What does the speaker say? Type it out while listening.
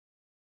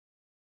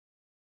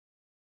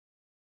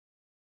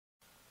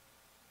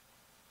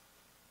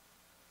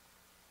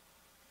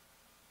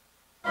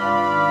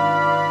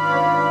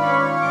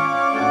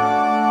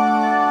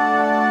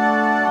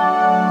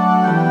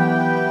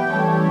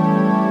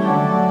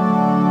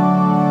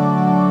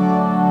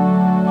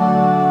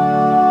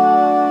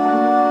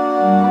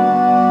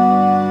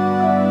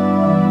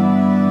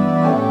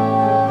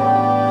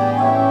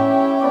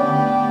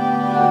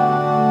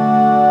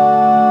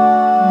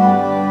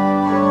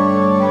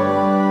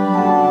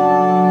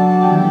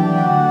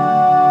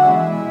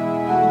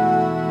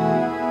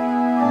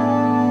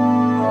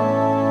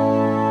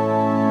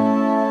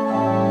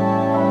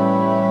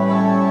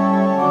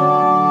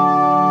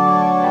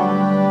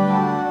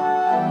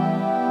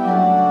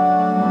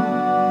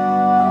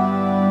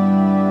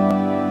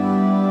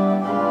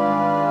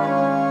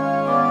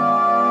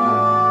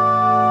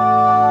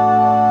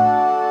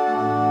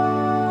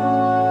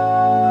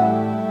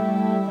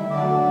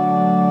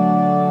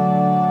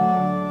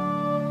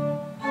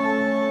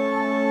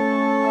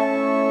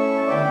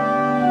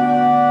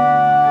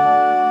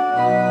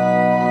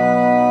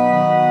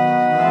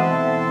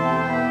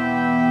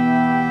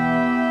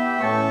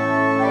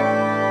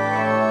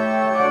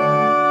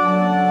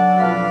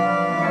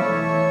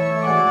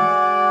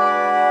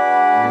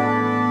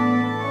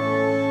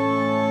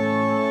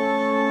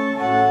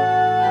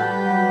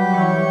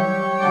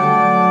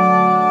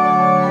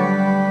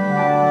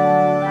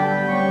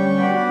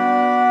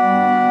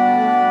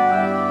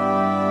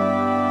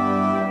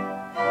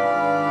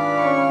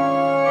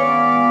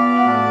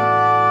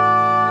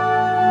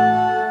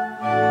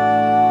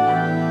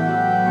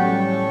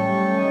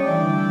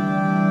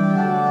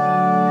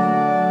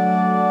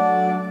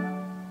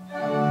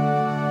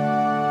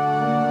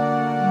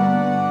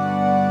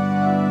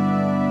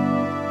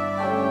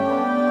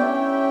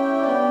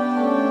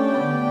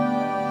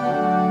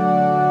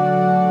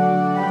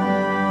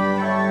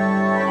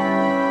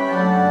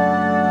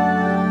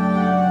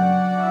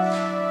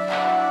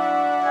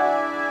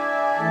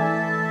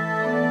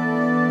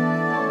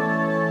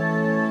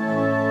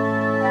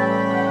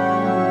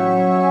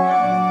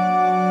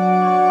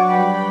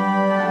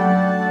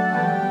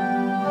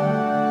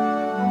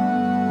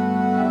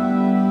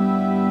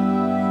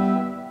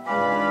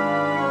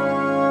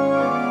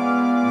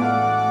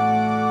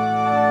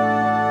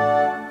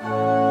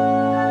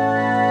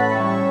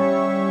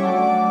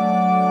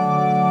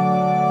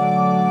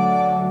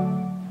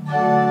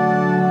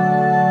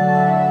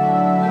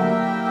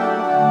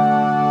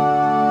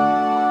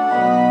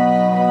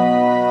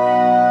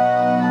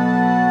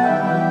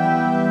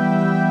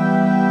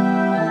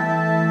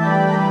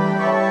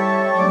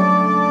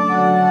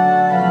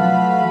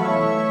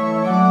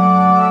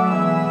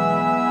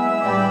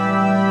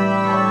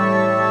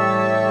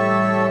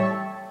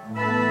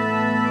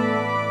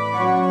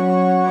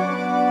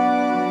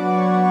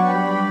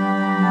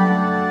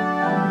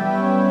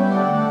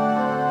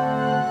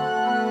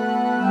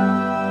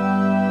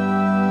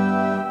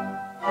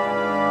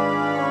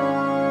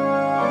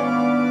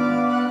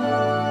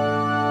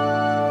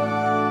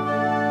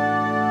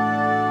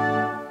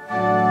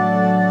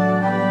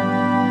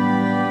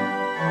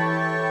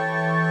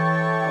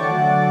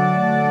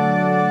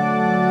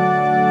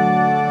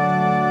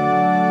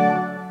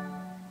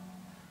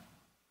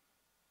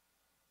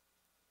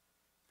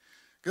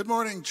Good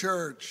morning,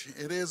 church.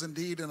 It is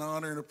indeed an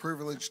honor and a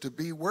privilege to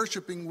be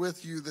worshiping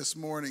with you this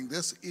morning.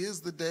 This is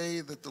the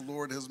day that the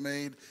Lord has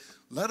made.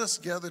 Let us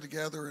gather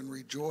together and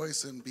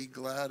rejoice and be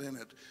glad in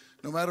it.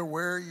 No matter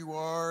where you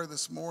are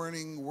this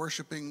morning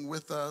worshiping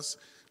with us,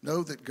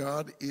 know that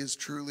God is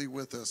truly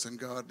with us and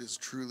God is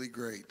truly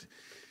great.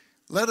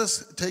 Let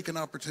us take an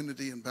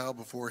opportunity and bow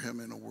before him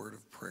in a word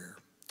of prayer.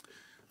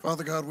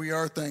 Father God, we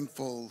are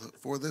thankful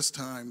for this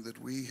time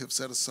that we have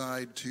set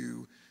aside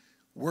to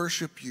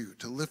worship you,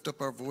 to lift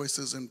up our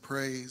voices in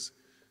praise,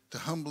 to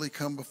humbly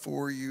come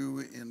before you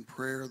in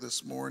prayer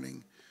this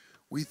morning.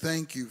 We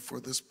thank you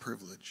for this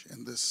privilege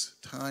and this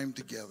time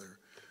together.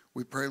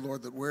 We pray,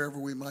 Lord, that wherever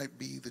we might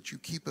be, that you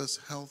keep us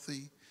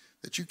healthy,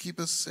 that you keep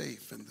us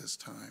safe in this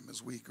time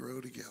as we grow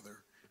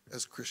together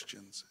as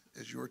Christians,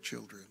 as your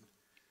children.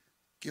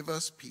 Give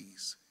us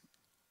peace.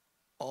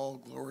 All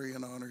glory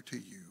and honor to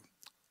you.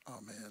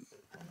 Amen.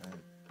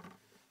 Amen.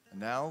 And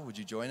now, would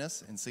you join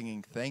us in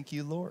singing Thank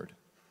You, Lord?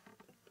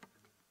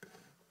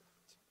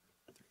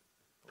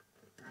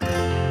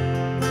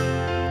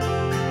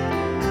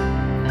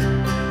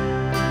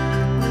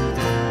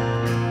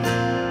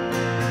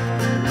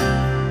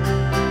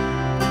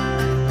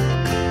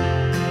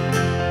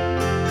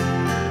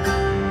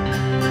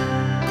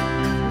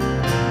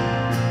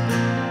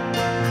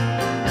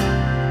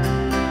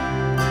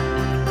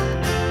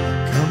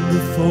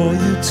 For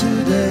you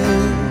today,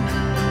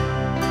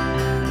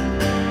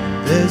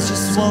 there's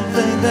just one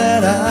thing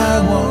that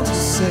I want to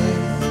say.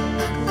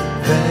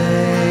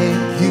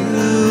 Thank you,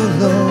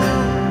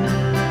 Lord.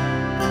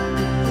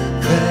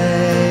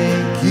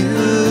 Thank you,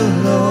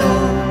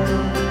 Lord,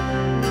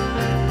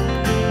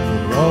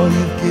 for all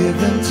you've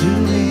given to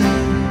me,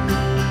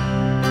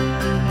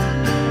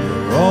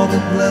 for all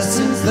the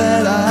blessings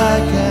that I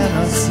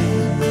cannot see.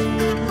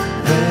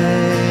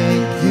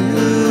 Thank you,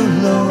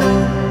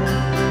 Lord.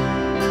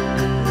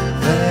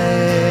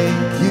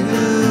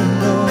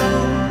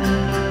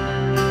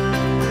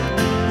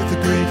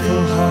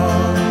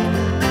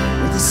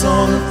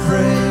 Song of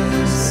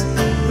praise,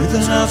 with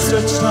an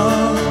outstretched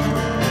arm,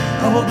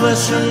 I will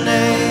bless your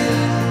name.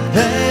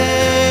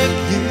 Thank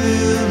you,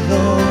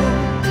 Lord.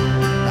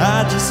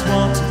 I just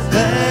want to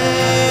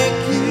thank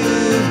you,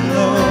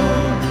 Lord.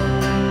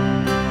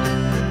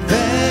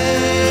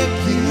 Thank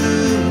you,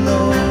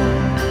 Lord.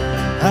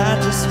 I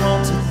just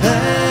want to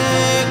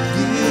thank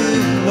you,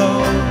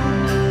 Lord.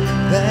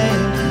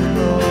 Thank you,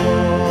 Lord.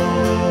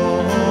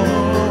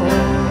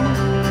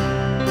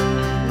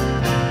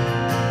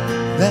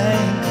 Thank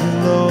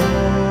Lord,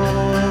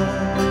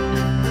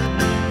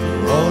 for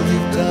all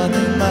you've done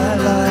in my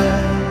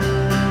life.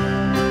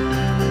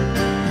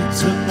 You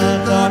took my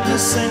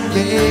darkness and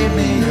gave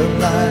me your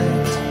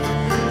light.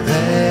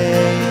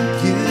 Thank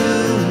you,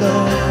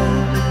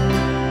 Lord.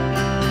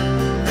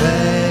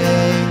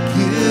 Thank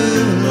you,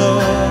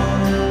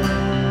 Lord.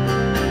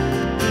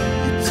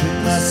 You took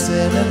my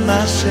sin and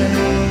my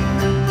shame.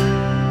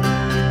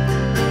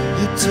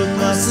 You took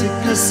my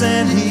sickness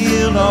and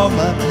healed all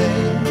my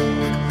pain.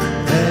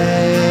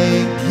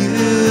 Thank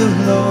you,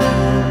 Lord.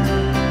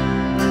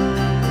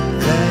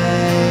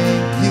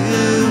 Thank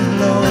you,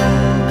 Lord.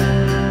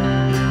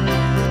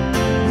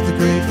 With a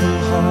grateful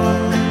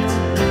heart,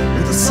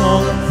 with a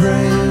song of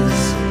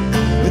praise,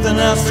 with an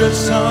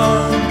outstretched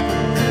arm,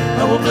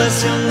 I will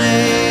bless your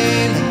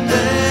name. And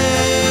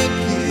thank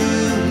you,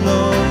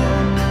 Lord.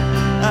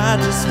 I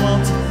just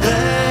want to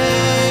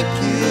thank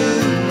you,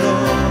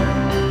 Lord.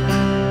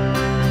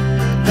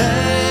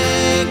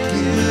 Thank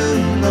you,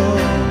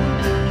 Lord.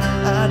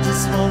 I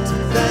just want to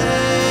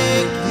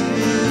thank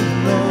you,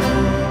 Lord.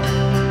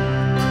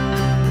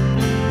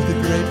 With a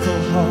grateful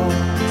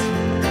heart,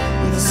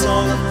 with a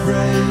song of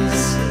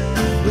praise,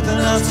 with an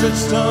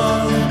outstretched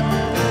arm,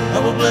 I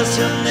will bless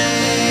your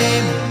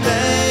name.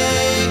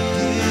 Thank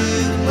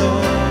you,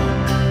 Lord.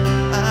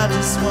 I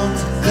just want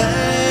to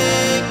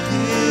thank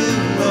you,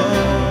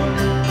 Lord.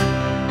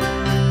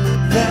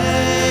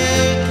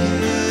 Thank you,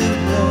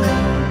 Lord.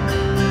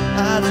 I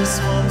just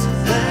want to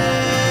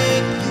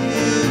thank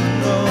you,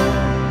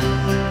 Lord.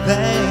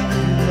 Thank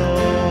you,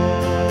 Lord.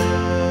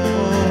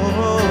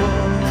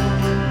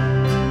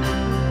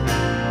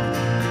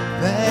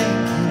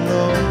 Thank you,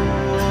 Lord.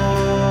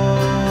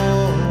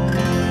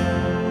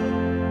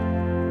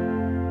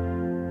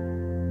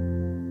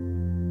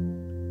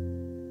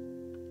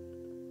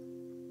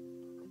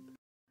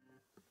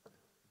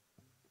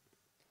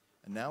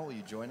 And now, will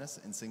you join us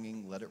in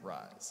singing Let It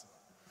Rise?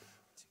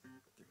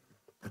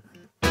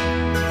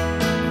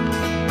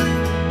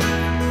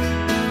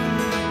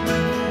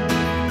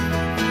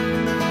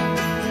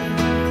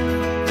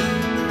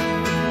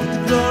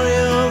 Glory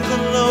of the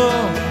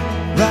Lord,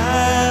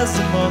 rise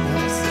among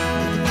us.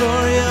 Let the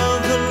glory of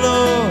the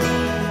Lord,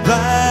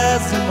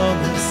 rise among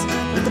us.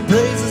 Let the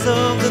praises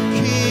of the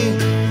King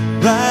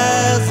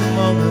rise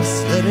among us.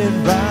 Let it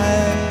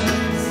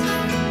rise.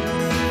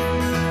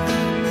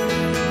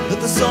 Let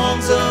the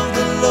songs of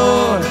the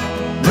Lord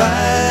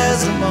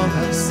rise among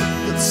us.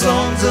 Let the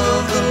songs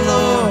of the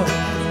Lord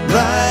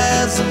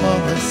rise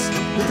among us.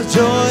 Let the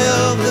joy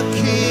of the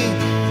King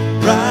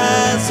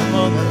rise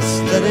among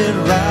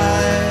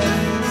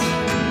rise.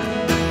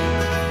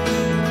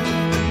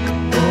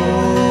 Oh,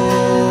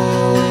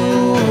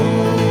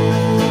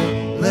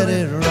 let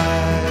it rise.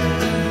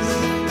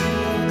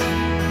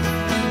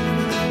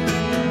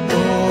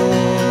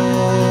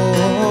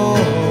 Oh,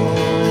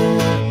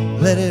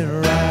 let it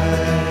rise.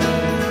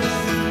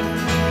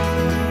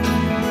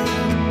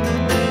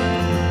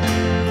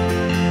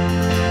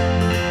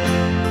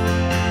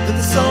 Let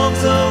the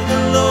songs of the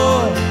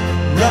Lord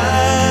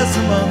rise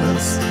among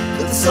us.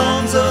 Let the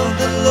songs of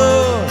the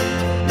Lord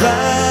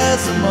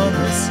rise among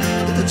us.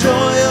 Let the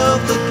joy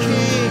of the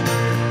King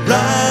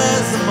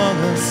rise among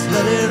us.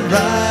 Let it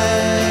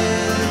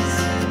rise.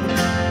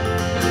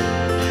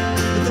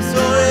 Let the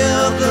glory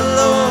of the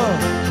Lord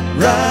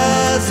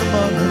rise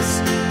among us.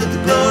 Let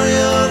the glory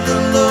of the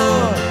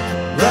Lord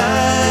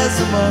rise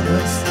among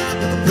us.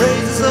 Let the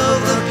praises of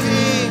the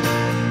King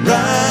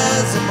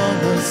rise among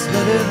us.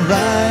 Let it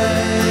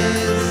rise.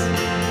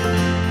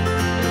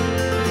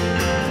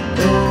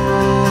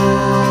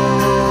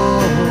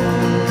 Oh,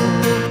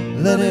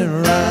 let it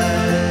rise.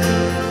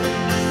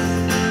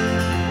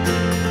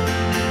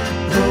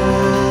 Oh,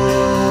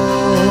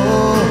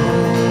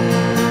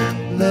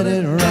 let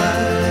it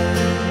rise.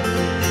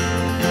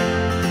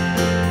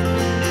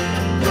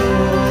 Oh,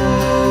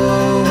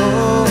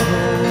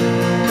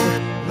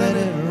 let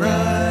it rise.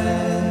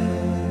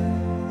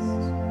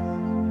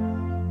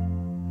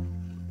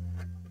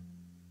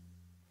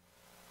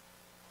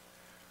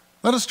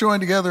 Let us join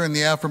together in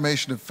the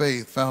affirmation of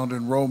faith found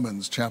in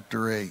Romans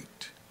chapter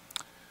 8.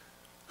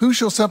 Who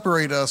shall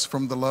separate us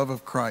from the love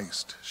of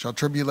Christ? Shall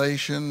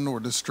tribulation or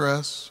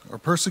distress or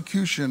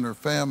persecution or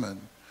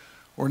famine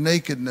or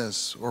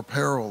nakedness or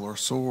peril or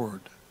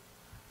sword?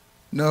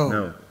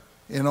 No.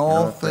 In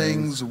all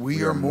things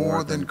we are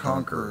more than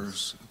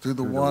conquerors through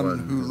the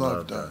one who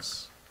loved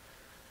us.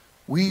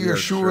 We are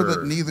sure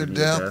that neither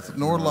death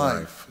nor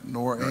life,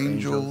 nor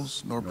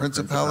angels, nor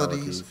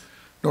principalities,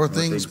 nor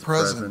things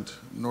present,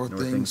 nor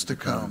things to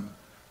come,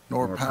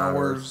 nor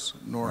powers,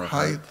 nor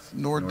height,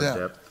 nor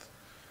depth,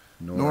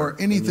 nor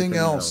anything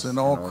else in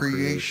all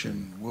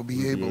creation will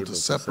be able to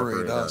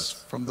separate us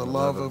from the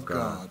love of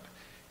God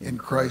in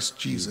Christ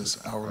Jesus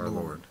our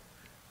Lord.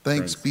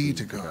 Thanks be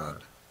to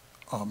God.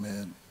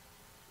 Amen.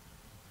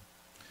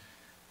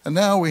 And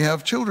now we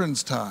have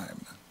children's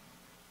time.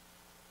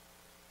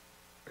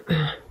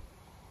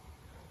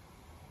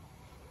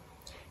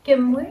 Good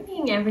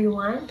morning,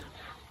 everyone.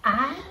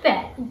 I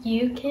bet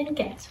you can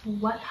guess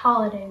what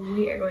holiday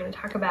we are going to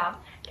talk about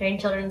during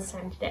children's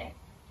time today.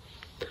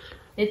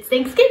 It's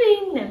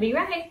Thanksgiving, that'd be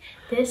right.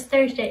 This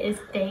Thursday is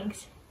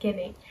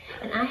Thanksgiving,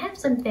 and I have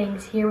some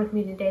things here with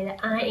me today that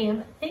I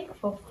am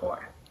thankful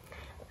for.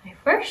 My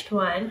first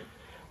one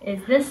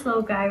is this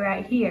little guy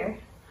right here.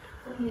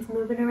 He's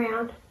moving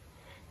around.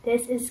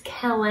 This is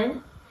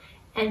Kellen,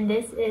 and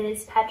this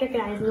is Patrick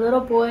and I's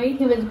little boy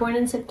who was born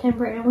in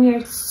September, and we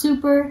are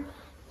super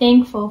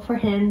thankful for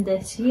him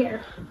this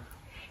year.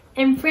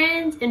 And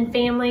friends and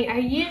family are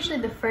usually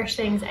the first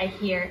things I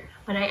hear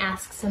when I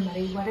ask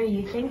somebody, what are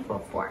you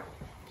thankful for?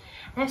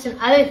 I have some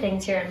other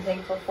things here I'm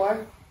thankful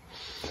for.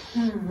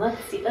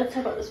 Let's see, let's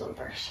talk about this one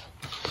first.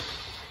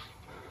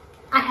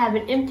 I have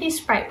an empty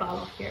Sprite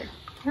bottle here.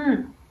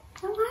 Well,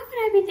 why would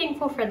I be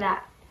thankful for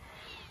that?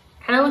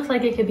 Kind of looks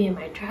like it could be in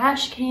my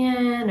trash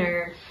can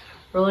or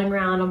rolling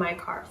around on my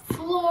car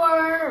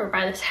floor or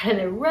by the side of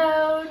the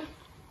road.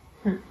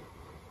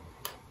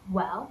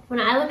 Well, when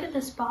I look at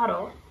this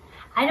bottle,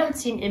 I don't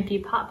see an empty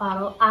pop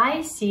bottle.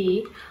 I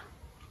see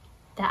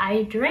that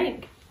I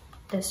drank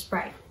this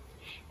Sprite.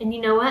 And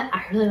you know what?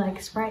 I really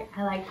like Sprite.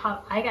 I like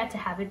pop. I got to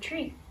have a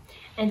treat.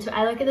 And so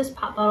I look at this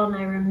pop bottle and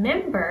I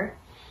remember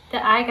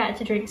that I got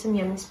to drink some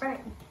yummy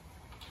Sprite.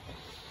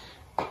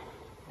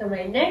 So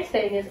my next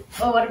thing is,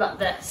 oh, what about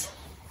this?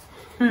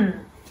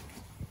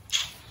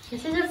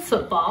 This is a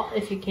football,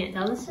 if you can't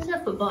tell. This is a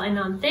football. And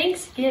on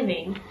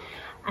Thanksgiving,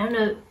 I don't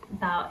know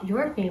about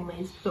your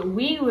families, but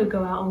we would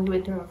go out and we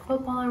would throw a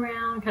football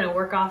around, kind of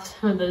work off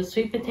some of those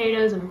sweet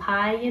potatoes and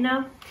pie, you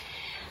know?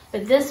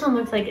 But this one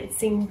looks like it's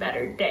seen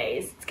better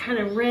days. It's kind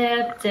of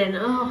ripped and,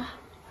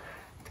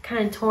 it's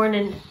kind of torn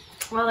and,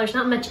 well, there's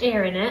not much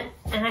air in it,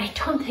 and I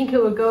don't think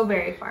it would go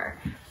very far.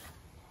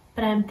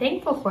 But I'm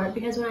thankful for it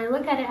because when I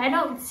look at it, I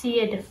don't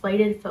see a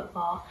deflated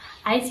football.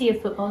 I see a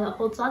football that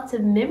holds lots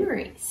of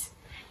memories.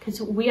 Because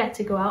we got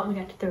to go out and we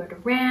got to throw it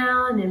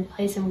around and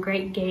play some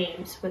great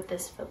games with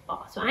this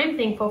football. So I'm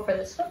thankful for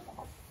this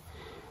football.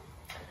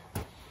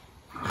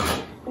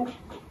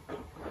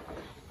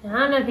 Now, I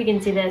don't know if you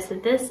can see this,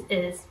 but this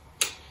is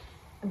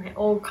my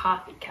old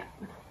coffee cup.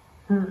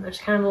 There's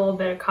kind of a little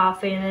bit of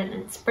coffee in it,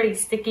 and it's pretty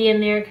sticky in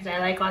there because I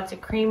like lots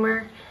of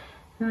creamer.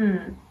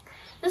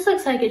 This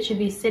looks like it should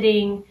be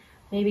sitting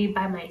maybe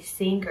by my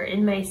sink or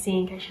in my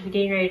sink. I should be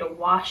getting ready to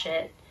wash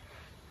it.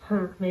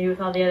 Maybe with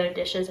all the other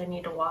dishes I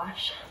need to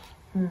wash.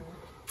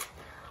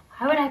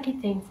 Why would I be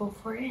thankful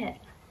for it?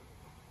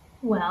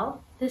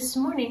 Well, this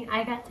morning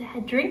I got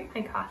to drink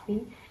my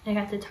coffee and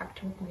I got to talk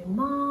to my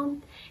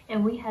mom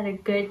and we had a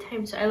good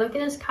time. So I look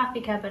at this coffee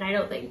cup and I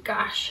don't think,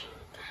 gosh,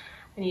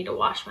 I need to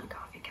wash my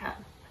coffee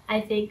cup. I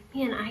think,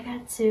 man, I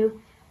got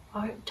to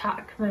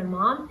talk to my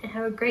mom and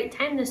have a great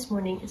time this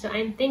morning. And so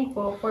I'm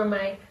thankful for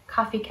my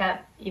coffee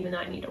cup, even though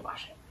I need to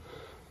wash it.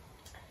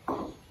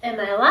 And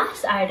my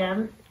last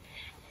item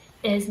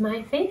is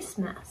my face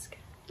mask.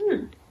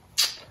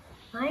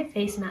 My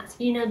face mask.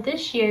 You know,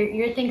 this year,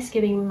 your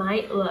Thanksgiving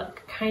might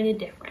look kind of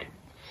different.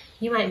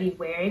 You might be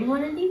wearing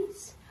one of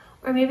these,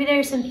 or maybe there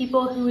are some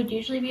people who would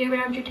usually be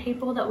around your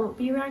table that won't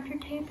be around your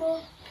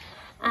table.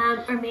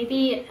 Or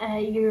maybe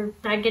you're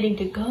not getting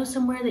to go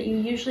somewhere that you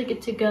usually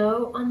get to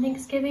go on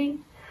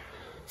Thanksgiving.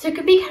 So it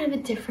could be kind of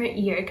a different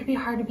year. It could be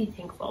hard to be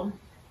thankful.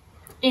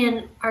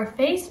 And our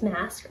face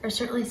masks are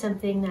certainly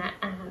something that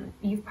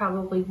you've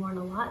probably worn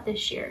a lot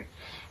this year.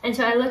 And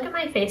so I look at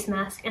my face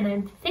mask and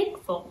I'm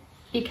thankful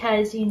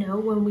because, you know,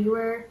 when we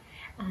were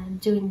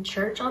doing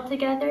church all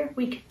together,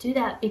 we could do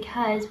that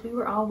because we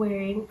were all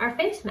wearing our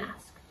face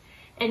mask.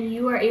 And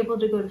you are able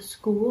to go to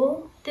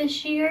school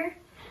this year,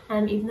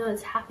 even though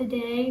it's half a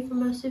day for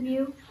most of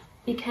you,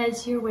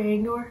 because you're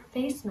wearing your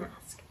face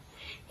mask.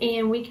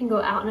 And we can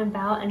go out and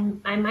about,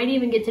 and I might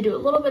even get to do a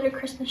little bit of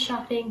Christmas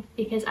shopping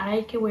because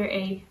I can wear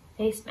a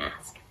face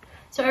mask.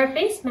 So our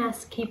face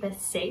masks keep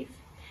us safe,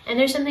 and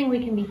there's something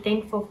we can be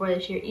thankful for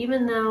this year,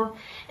 even though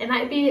it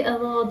might be a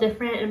little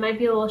different, it might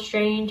be a little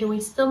strange, and we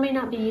still may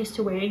not be used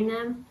to wearing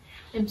them.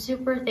 I'm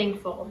super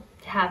thankful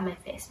to have my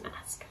face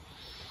mask.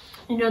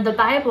 You know, the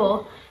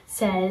Bible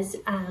says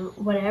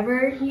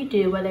whatever you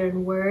do, whether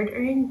in word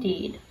or in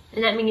deed,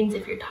 and that means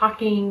if you're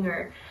talking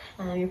or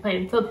you're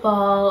playing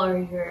football or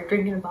you're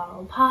drinking a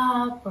bottle of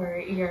pop or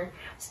you're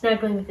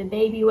snuggling with a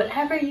baby,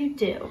 whatever you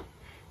do,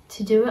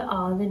 to do it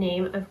all in the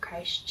name of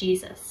Christ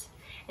Jesus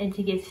and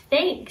to give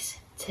thanks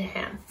to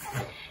him.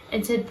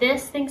 And so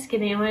this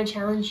Thanksgiving, I want to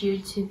challenge you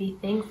to be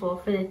thankful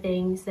for the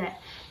things that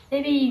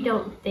maybe you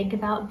don't think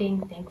about being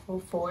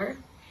thankful for.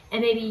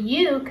 And maybe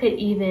you could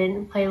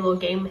even play a little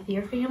game with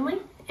your family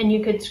and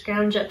you could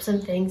scrounge up some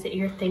things that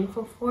you're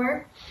thankful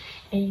for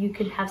and you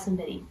could have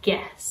somebody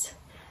guess.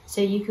 So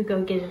you could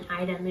go get an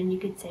item and you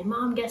could say,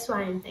 Mom, guess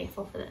why I'm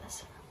thankful for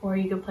this? Or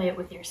you could play it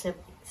with your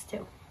siblings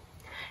too.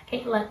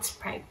 Okay, let's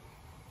pray.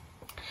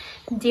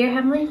 Dear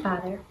Heavenly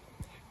Father,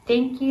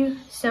 thank you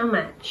so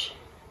much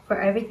for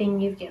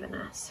everything you've given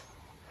us.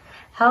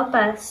 Help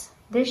us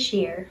this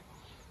year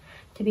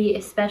to be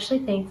especially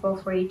thankful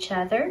for each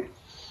other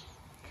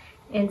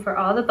and for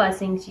all the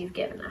blessings you've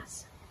given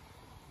us.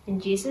 In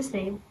Jesus'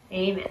 name,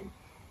 amen.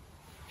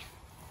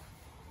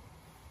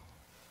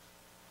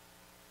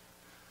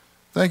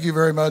 Thank you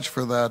very much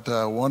for that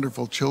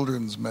wonderful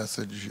children's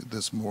message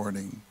this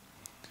morning.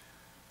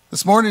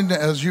 This morning,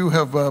 as you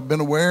have been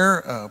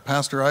aware,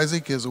 Pastor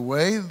Isaac is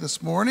away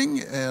this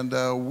morning,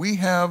 and we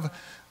have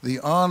the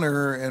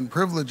honor and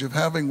privilege of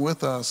having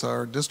with us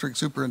our district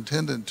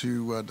superintendent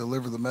to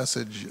deliver the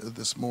message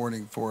this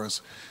morning for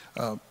us,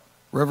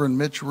 Reverend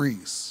Mitch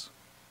Reese.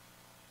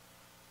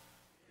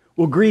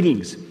 Well,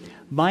 greetings.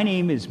 My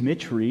name is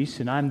Mitch Reese,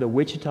 and I'm the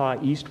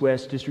Wichita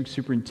East-West District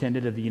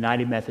Superintendent of the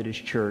United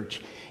Methodist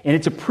Church. And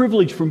it's a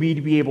privilege for me to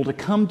be able to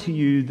come to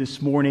you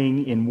this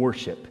morning in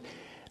worship.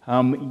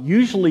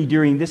 Usually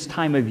during this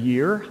time of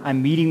year,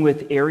 I'm meeting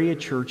with area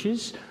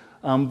churches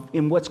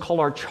in what's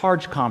called our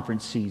Charge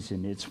Conference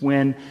season. It's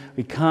when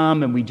we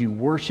come and we do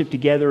worship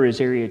together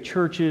as area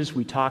churches.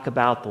 We talk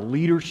about the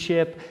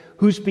leadership,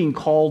 who's being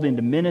called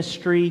into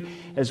ministry,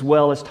 as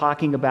well as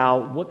talking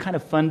about what kind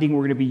of funding we're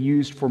going to be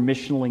used for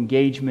missional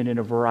engagement in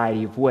a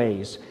variety of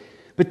ways.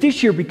 But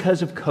this year,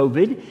 because of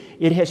COVID,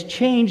 it has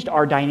changed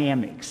our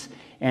dynamics.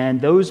 And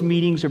those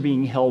meetings are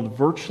being held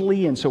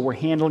virtually, and so we're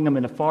handling them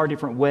in a far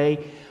different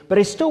way. But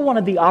I still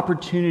wanted the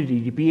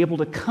opportunity to be able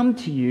to come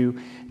to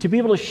you, to be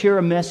able to share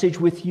a message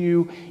with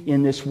you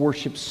in this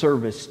worship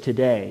service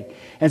today.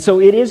 And so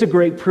it is a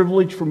great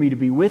privilege for me to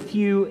be with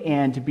you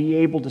and to be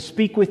able to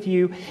speak with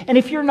you. And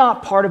if you're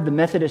not part of the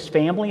Methodist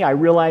family, I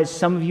realize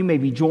some of you may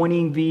be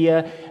joining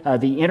via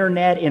the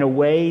internet in a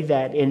way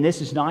that, and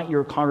this is not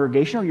your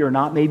congregation or you're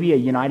not maybe a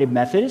United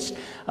Methodist,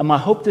 I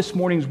hope this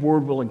morning's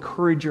word will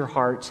encourage your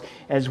hearts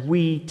as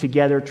we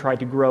together try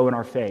to grow in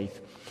our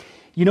faith.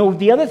 You know,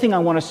 the other thing I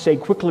want to say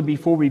quickly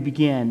before we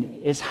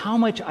begin is how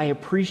much I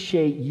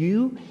appreciate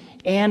you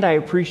and I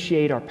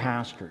appreciate our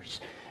pastors.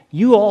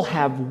 You all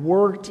have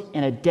worked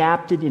and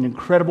adapted in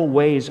incredible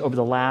ways over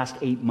the last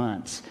 8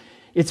 months.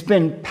 It's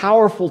been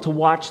powerful to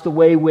watch the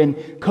way when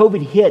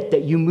COVID hit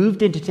that you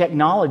moved into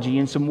technology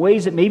in some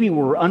ways that maybe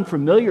were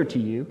unfamiliar to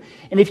you.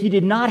 And if you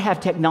did not have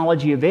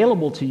technology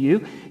available to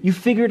you, you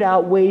figured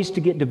out ways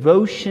to get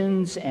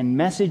devotions and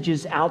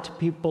messages out to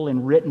people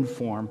in written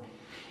form.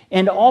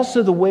 And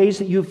also the ways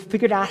that you've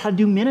figured out how to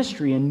do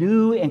ministry in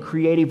new and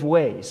creative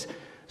ways.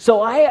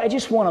 So I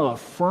just want to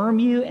affirm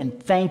you and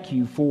thank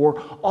you for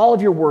all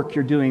of your work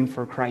you're doing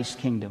for Christ's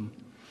kingdom.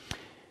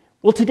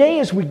 Well, today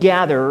as we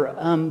gather,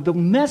 the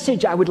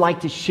message I would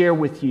like to share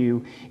with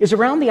you is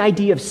around the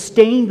idea of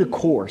staying the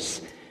course,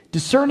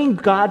 discerning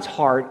God's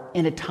heart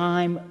in a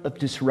time of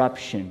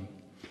disruption.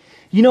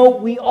 You know,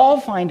 we all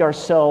find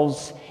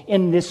ourselves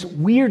in this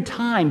weird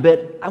time,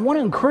 but I want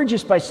to encourage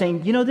us by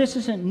saying, you know, this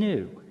isn't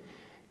new.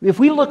 If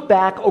we look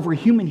back over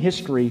human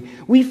history,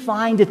 we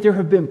find that there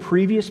have been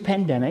previous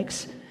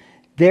pandemics,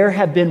 there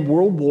have been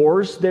world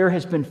wars, there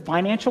has been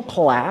financial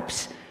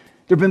collapse,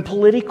 there have been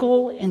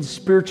political and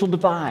spiritual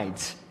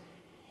divides.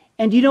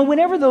 And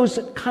whenever those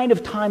kind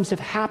of times have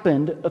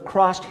happened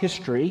across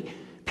history,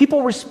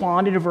 people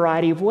respond in a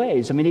variety of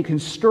ways. I mean, it can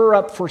stir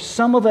up for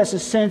some of us a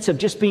sense of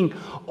just being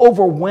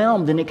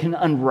overwhelmed, and it can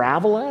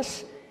unravel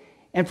us.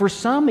 And for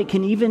some, it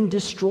can even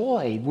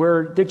destroy,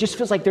 where there just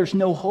feels like there's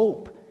no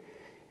hope.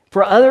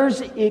 For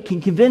others, it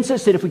can convince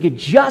us that if we could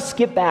just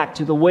get back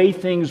to the way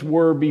things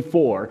were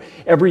before,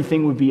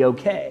 everything would be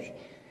okay.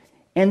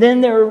 And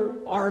then there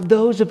are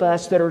those of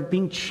us that are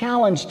being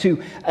challenged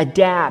to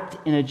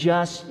adapt and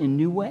adjust in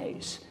new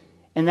ways.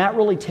 And that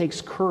really takes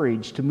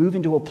courage to move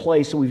into a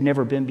place that we've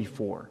never been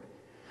before.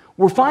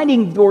 We're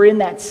finding we're in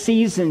that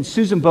season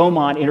Susan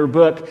Beaumont, in her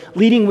book,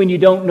 Leading When You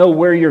Don't Know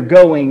Where You're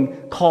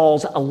Going,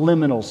 calls a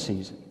liminal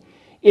season.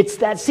 It's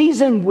that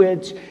season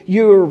which we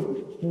are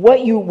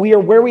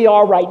where we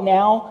are right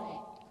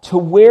now to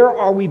where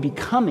are we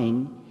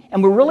becoming,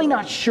 and we're really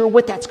not sure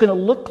what that's going to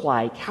look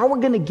like, how we're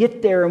going to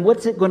get there, and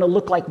what's it going to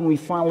look like when we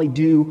finally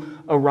do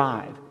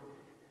arrive.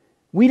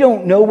 We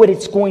don't know what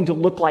it's going to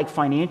look like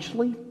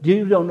financially.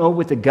 We don't know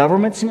what the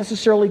government's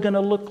necessarily going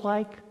to look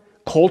like,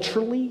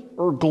 culturally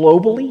or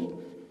globally.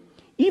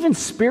 Even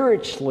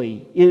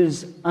spiritually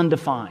is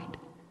undefined.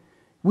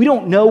 We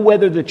don't know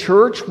whether the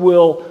church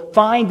will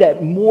find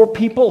that more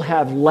people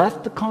have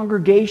left the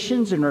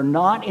congregations and are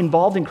not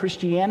involved in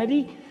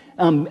Christianity,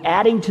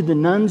 adding to the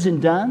nones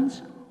and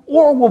dones,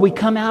 or will we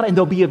come out and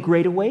there'll be a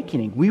great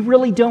awakening? We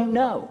really don't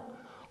know.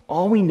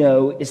 All we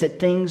know is that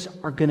things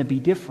are going to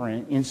be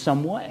different in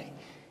some way.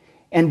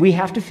 And we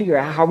have to figure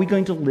out how are we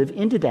going to live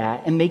into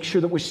that and make sure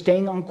that we're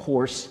staying on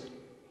course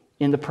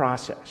in the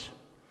process.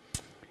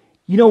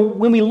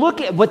 When we look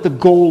at what the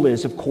goal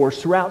is, of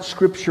course, throughout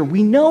Scripture,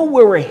 we know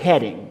where we're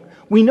heading.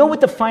 We know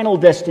what the final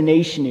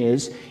destination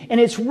is, and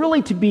it's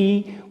really to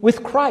be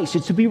with Christ.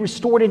 It's to be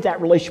restored into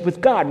that relationship with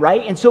God,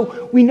 right? And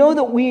so we know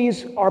that we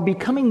are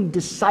becoming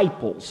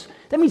disciples.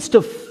 That means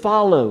to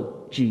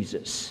follow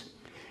Jesus.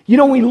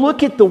 We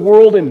look at the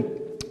world and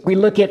we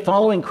look at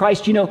following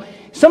Christ,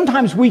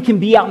 sometimes we can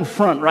be out in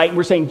front, right? And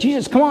we're saying,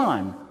 Jesus, come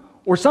on.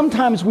 Or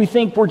sometimes we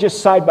think we're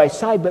just side by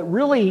side, but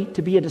really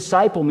to be a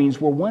disciple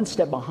means we're one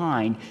step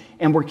behind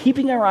and we're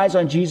keeping our eyes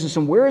on Jesus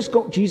and where is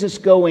Jesus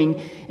going?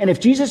 And if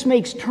Jesus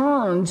makes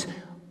turns,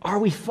 are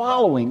we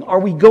following? Are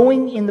we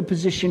going in the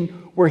position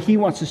where he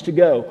wants us to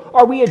go?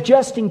 Are we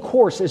adjusting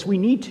course as we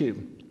need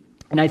to?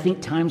 And I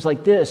think times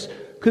like this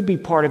could be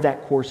part of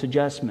that course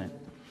adjustment.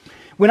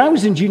 When I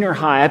was in junior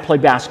high, I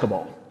played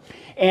basketball.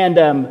 And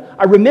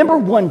I remember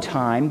one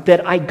time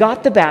that I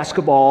got the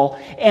basketball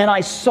and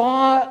I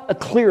saw a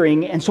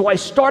clearing, and so I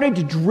started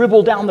to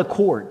dribble down the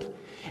court.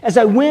 As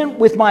I went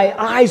with my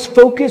eyes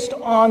focused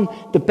on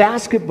the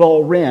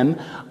basketball rim,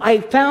 I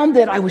found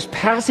that I was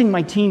passing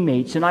my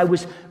teammates and I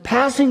was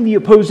passing the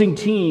opposing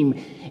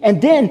team.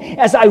 And then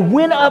as I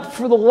went up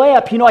for the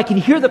layup, I could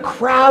hear the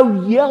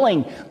crowd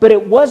yelling, but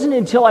it wasn't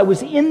until I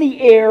was in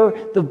the air,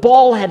 the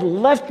ball had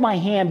left my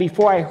hand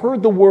before I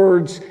heard the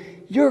words,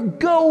 "You're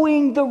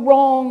going the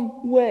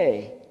wrong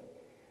way."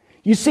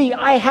 You see,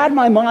 I had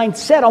my mind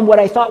set on what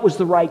I thought was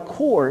the right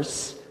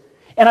course,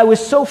 and I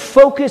was so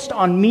focused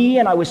on me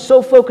and I was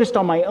so focused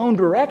on my own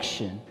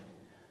direction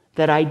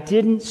that I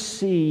didn't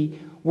see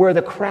where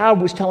the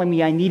crowd was telling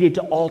me I needed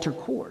to alter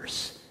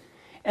course.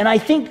 And I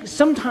think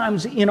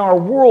sometimes in our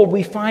world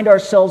we find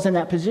ourselves in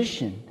that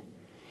position.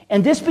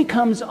 And this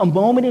becomes a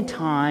moment in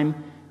time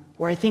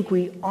where I think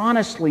we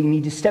honestly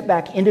need to step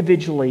back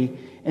individually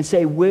and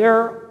say,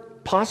 where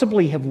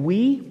possibly have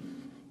we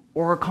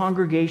or our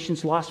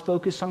congregations lost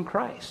focus on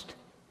Christ?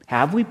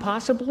 Have we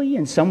possibly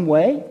in some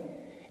way?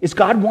 Is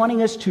God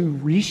wanting us to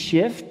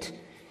reshift?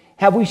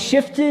 Have we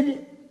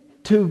shifted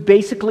to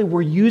basically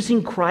we're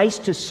using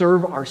Christ to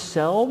serve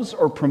ourselves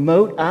or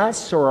promote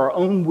us or our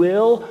own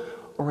will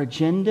or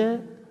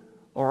agenda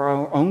or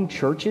our own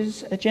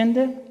church's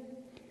agenda?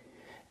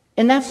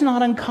 And that's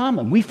not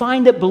uncommon. We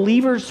find that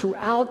believers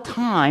throughout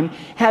time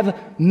have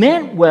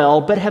meant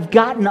well, but have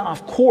gotten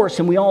off course,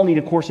 and we all need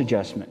a course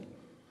adjustment.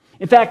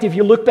 In fact, if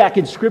you look back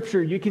in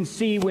Scripture, you can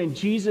see when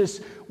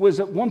Jesus was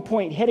at one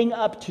point heading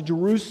up to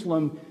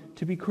Jerusalem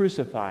to be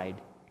crucified.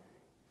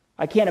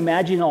 I can't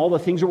imagine all the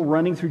things that were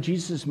running through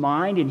Jesus'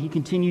 mind, and he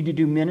continued to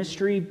do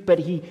ministry, but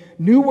he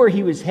knew where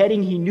he was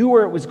heading. He knew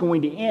where it was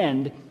going to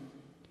end.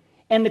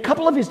 And a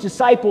couple of his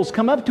disciples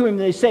come up to him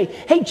and they say,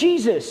 "Hey,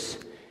 Jesus,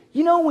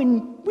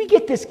 when we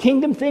get this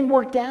kingdom thing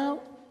worked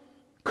out,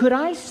 could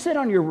I sit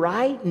on your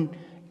right? And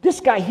this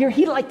guy here,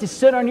 he'd like to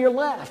sit on your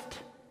left."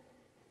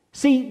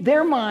 See,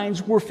 their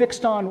minds were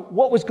fixed on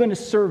what was going to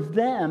serve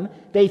them.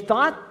 They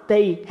thought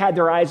they had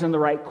their eyes on the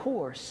right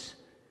course.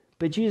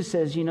 But Jesus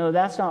says,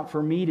 that's not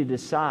for me to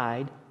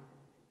decide.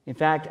 In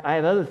fact, I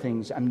have other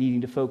things I'm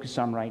needing to focus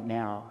on right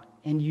now,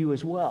 and you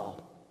as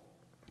well.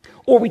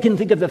 Or we can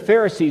think of the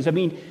Pharisees.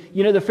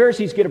 The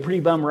Pharisees get a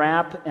pretty bum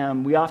rap.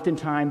 We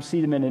oftentimes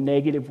see them in a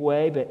negative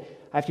way, but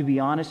I have to be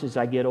honest, as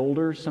I get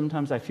older,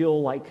 sometimes I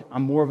feel like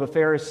I'm more of a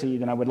Pharisee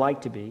than I would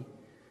like to be.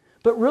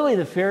 But really,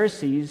 the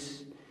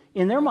Pharisees,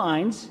 in their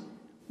minds,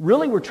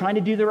 really were trying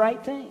to do the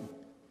right thing.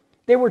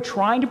 They were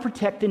trying to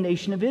protect the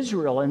nation of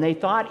Israel, and they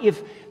thought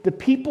if the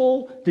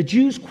people, the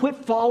Jews, quit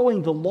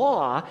following the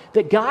law,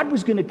 that God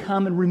was going to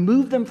come and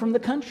remove them from the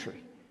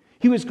country.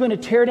 He was going to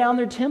tear down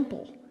their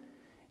temple,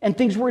 and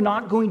things were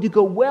not going to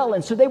go well,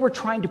 and so they were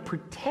trying to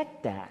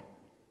protect that.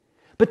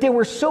 But they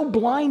were so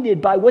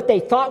blinded by what they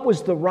thought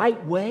was the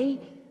right way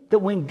that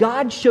when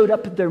God showed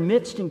up in their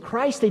midst in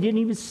Christ, they didn't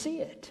even see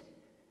it.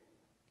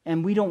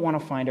 And we don't want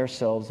to find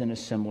ourselves in a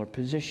similar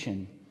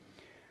position.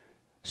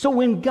 So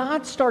when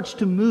God starts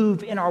to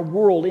move in our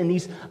world in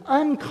these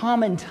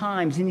uncommon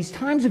times, in these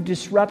times of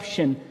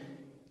disruption,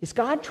 is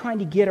God trying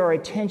to get our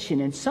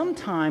attention? And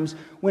sometimes,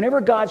 whenever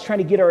God's trying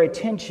to get our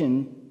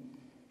attention,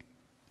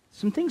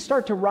 some things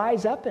start to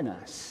rise up in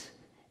us.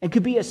 And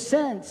could be a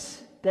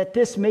sense that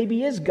this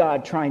maybe is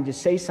God trying to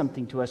say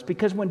something to us.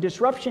 Because when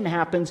disruption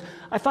happens,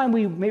 I find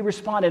we may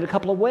respond in a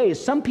couple of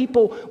ways. Some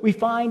people we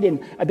find,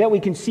 and I bet we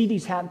can see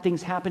these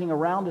things happening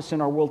around us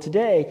in our world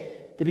today,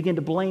 they begin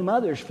to blame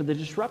others for the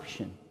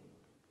disruption.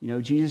 You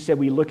know, Jesus said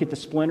we look at the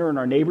splinter in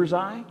our neighbor's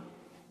eye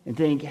and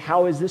think,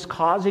 how is this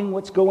causing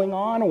what's going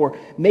on? Or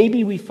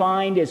maybe we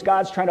find as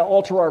God's trying to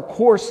alter our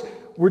course,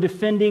 we're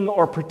defending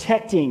or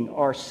protecting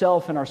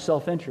ourself and our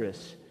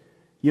self-interest.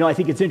 You know, I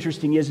think it's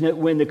interesting, isn't it,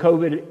 when the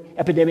COVID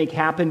epidemic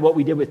happened, what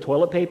we did with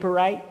toilet paper,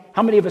 right?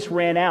 How many of us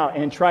ran out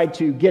and tried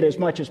to get as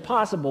much as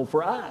possible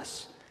for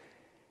us?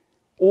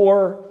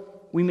 Or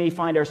we may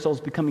find ourselves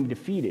becoming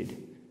defeated,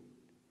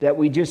 that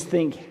we just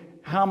think,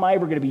 how am I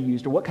ever going to be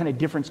used? Or what kind of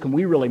difference can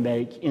we really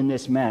make in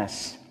this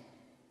mess?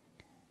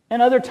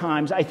 And other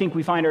times, I think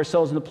we find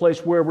ourselves in the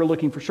place where we're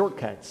looking for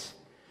shortcuts.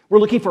 We're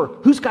looking for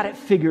who's got it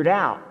figured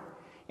out.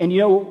 And you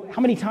know,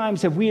 how many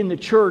times have we in the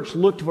church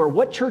looked for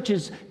what church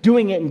is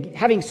doing it and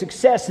having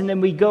success, and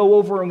then we go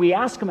over and we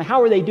ask them,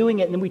 how are they doing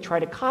it? And then we try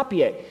to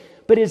copy it.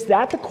 But is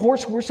that the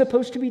course we're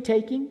supposed to be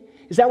taking?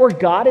 Is that where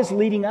God is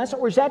leading us?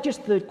 Or is that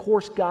just the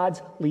course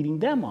God's leading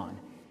them on?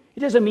 It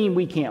doesn't mean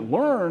we can't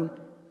learn,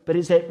 but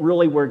is it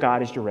really where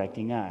God is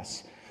directing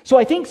us? So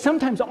I think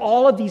sometimes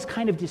all of these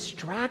kind of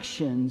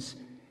distractions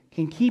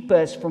can keep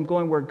us from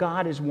going where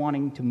God is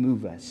wanting to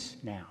move us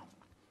now.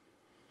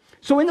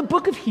 So in the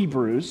book of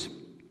Hebrews,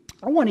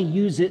 I want to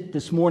use it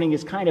this morning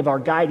as kind of our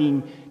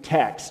guiding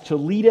text to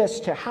lead us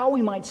to how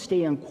we might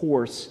stay on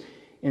course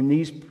in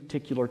these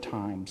particular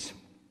times.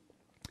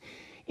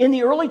 In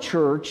the early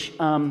church,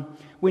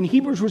 when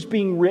Hebrews was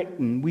being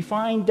written, we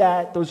find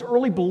that those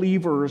early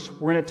believers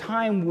were in a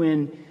time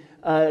when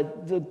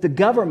the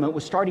government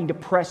was starting to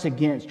press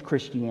against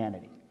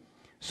Christianity.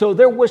 So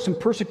there was some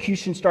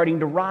persecution starting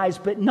to rise,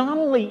 but not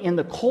only in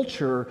the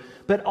culture,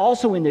 but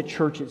also in the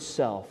church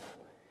itself.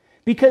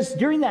 Because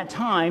during that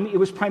time, it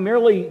was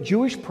primarily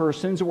Jewish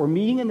persons that were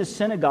meeting in the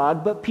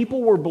synagogue, but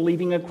people were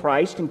believing in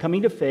Christ and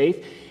coming to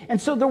faith. And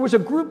so there was a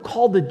group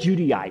called the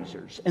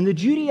Judaizers. And the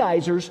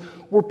Judaizers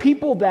were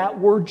people that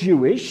were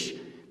Jewish,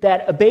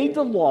 that obeyed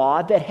the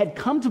law, that had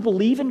come to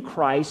believe in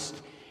Christ.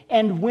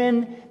 And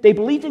when they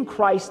believed in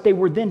Christ, they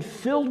were then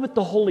filled with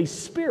the Holy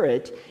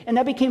Spirit. And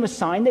that became a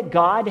sign that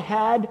God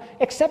had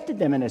accepted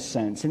them in a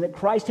sense, and that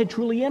Christ had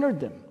truly entered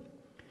them.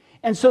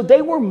 And so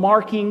they were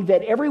marking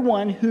that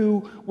everyone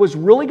who was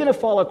really going to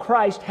follow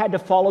Christ had to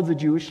follow the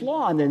Jewish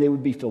law, and then they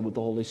would be filled with the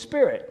Holy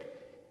Spirit.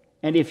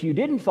 And if you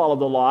didn't follow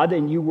the law,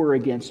 then you were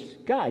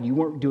against God. You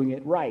weren't doing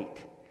it right.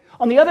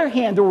 On the other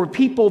hand, there were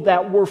people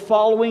that were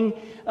following,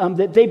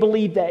 that they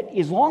believed that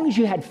as long as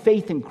you had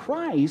faith in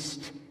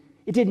Christ,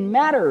 it didn't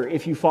matter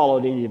if you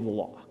followed any of the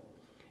law.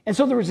 And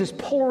so there was this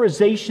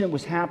polarization that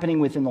was happening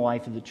within the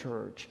life of the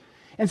church.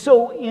 And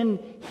so in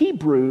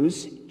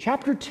Hebrews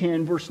chapter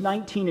 10, verse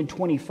 19 and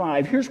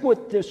 25, here's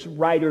what this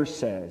writer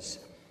says.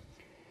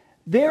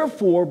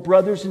 Therefore,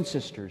 brothers and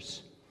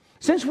sisters,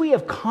 since we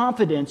have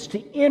confidence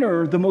to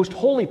enter the most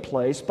holy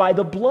place by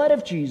the blood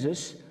of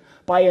Jesus,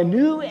 by a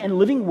new and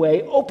living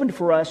way opened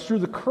for us through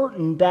the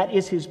curtain that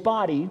is his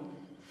body,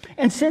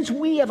 and since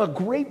we have a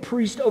great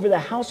priest over the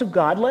house of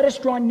God, let us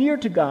draw near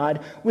to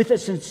God with a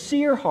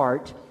sincere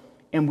heart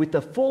and with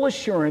the full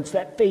assurance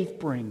that faith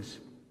brings.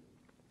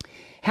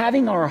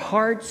 Having our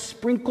hearts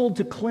sprinkled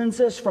to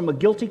cleanse us from a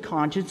guilty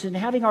conscience, and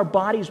having our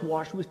bodies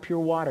washed with pure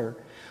water,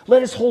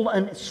 let us hold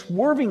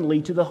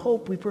unswervingly to the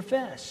hope we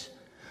profess.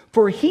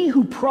 For he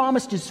who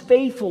promised is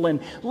faithful,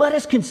 and let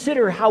us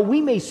consider how we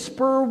may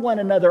spur one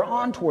another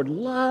on toward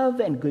love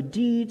and good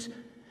deeds,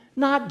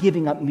 not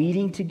giving up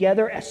meeting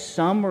together as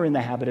some are in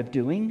the habit of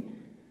doing,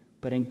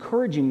 but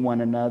encouraging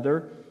one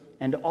another,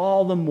 and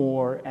all the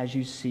more as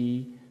you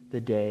see the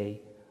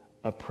day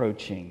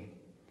approaching.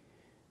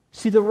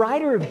 See, the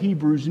writer of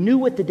Hebrews knew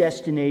what the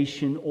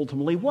destination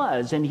ultimately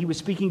was, and he was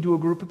speaking to a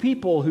group of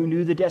people who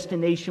knew the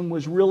destination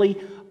was really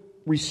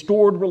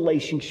restored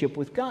relationship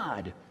with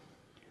God.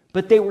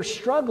 But they were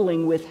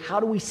struggling with how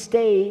do we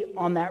stay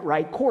on that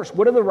right course?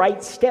 What are the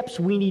right steps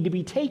we need to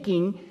be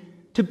taking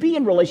to be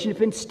in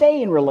relationship and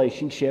stay in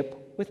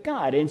relationship with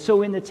God? And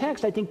so in the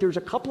text, I think there's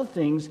a couple of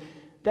things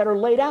that are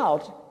laid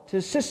out to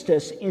assist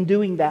us in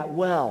doing that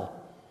well.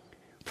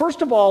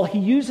 First of all, he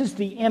uses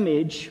the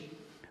image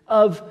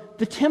of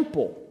the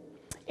temple.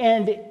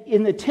 And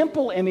in the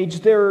temple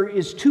image, there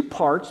is two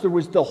parts. There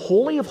was the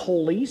Holy of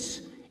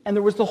Holies, and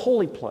there was the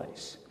holy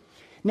place.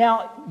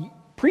 Now,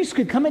 priests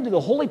could come into the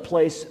holy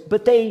place,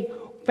 but they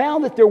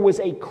found that there was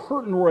a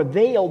curtain or a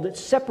veil that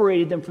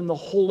separated them from the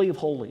Holy of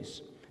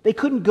Holies. They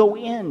couldn't go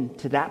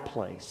into that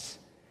place.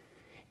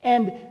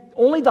 And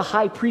only the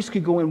high priest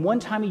could go in one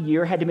time a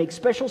year, had to make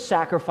special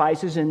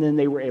sacrifices, and then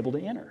they were able to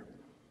enter.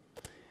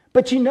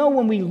 But you know,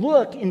 when we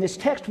look in this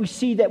text, we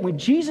see that when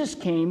Jesus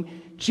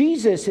came,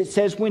 Jesus, it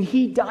says, when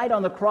he died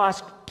on the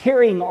cross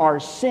carrying our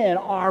sin,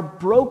 our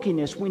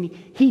brokenness, when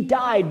he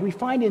died, we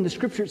find in the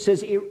scripture it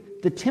says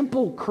the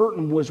temple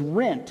curtain was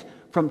rent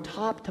from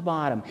top to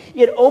bottom.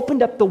 It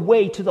opened up the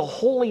way to the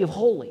Holy of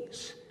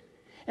Holies.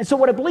 And so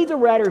what I believe the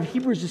writer of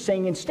Hebrews is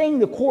saying in staying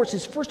the course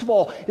is, first of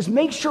all, is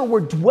make sure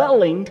we're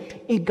dwelling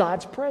in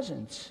God's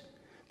presence.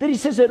 That he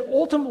says that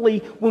ultimately,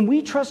 when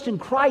we trust in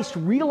Christ,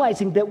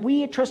 realizing that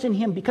we trust in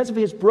him because of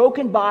his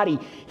broken body,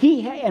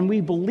 and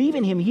we believe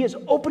in him, he has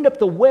opened up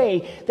the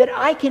way that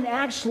I can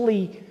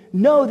actually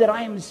know that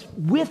I am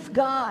with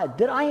God,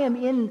 that I am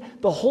in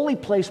the holy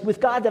place with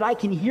God, that I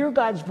can hear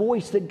God's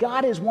voice, that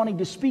God is wanting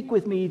to speak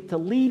with me, to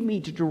lead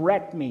me, to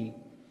direct me.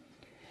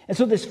 And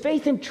so this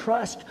faith and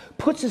trust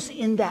puts us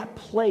in that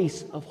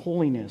place of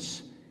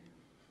holiness.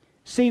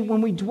 See,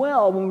 when we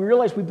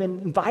realize we've been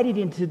invited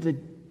into the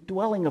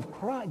dwelling of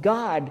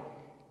God,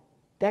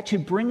 that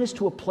should bring us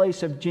to a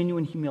place of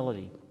genuine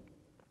humility,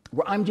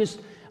 where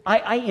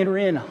I enter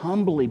in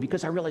humbly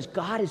because I realize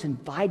God has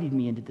invited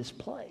me into this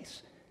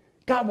place.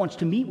 God wants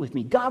to meet with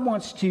me. God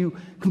wants to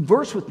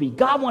converse with me.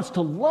 God wants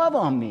to love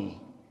on me.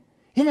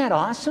 Isn't that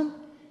awesome?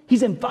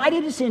 He's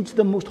invited us into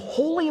the most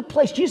holy of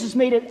place. Jesus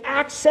made it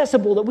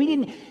accessible that we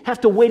didn't have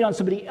to wait on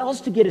somebody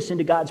else to get us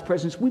into God's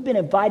presence. We've been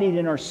invited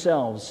in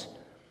ourselves.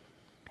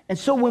 And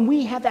so when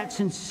we have that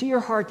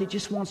sincere heart that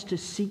just wants to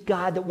seek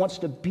God, that wants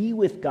to be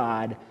with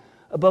God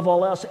above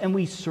all else, and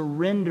we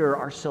surrender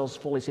ourselves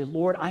fully, say,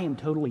 Lord, I am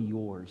totally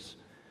yours.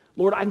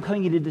 Lord, I'm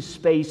coming into this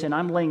space and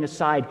I'm laying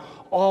aside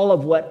all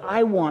of what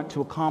I want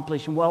to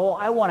accomplish and what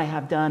I want to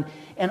have done.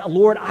 And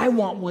Lord, I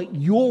want what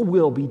your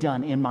will be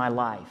done in my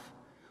life.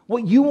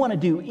 What you want to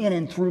do in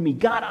and through me.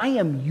 God, I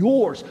am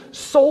yours,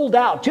 sold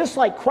out. Just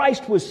like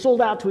Christ was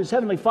sold out to his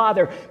heavenly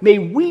Father, may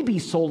we be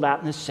sold out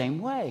in the same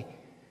way.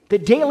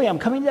 That daily I'm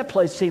coming to that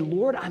place, say,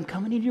 Lord, I'm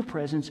coming into your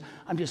presence.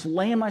 I'm just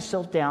laying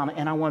myself down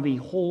and I want to be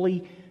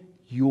wholly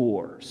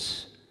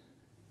yours.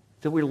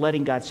 That we're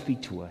letting God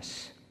speak to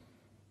us.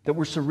 That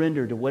we're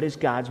surrendered to what is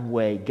God's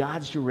way,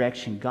 God's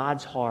direction,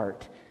 God's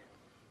heart.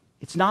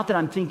 It's not that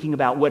I'm thinking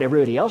about what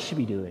everybody else should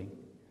be doing,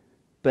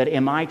 but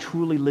am I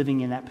truly living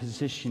in that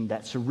position,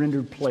 that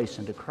surrendered place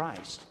unto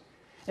Christ?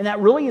 And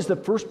that really is the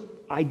first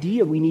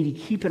idea we need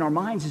to keep in our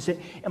minds, is that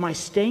am I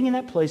staying in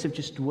that place of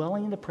just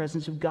dwelling in the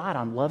presence of God?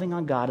 I'm loving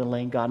on God and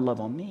letting God love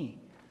on me.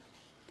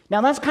 Now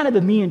that's kind of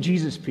the me and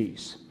Jesus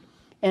piece.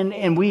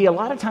 And we a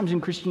lot of times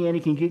in Christianity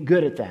can get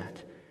good at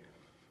that.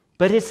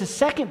 But it's the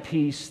second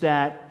piece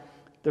that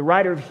the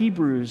writer of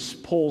Hebrews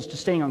pulls to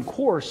staying on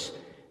course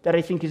that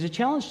I think is a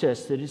challenge to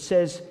us, that it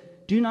says,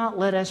 do not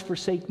let us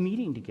forsake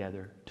meeting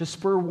together to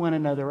spur one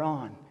another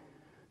on.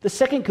 The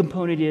second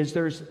component is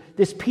there's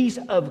this piece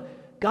of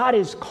God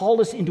has called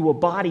us into a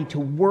body to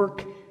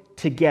work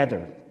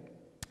together.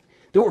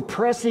 That we're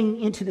pressing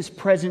into this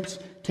presence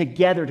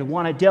together, to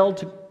want to deal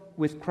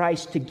with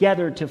Christ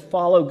together, to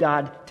follow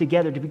God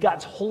together, to be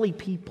God's holy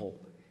people.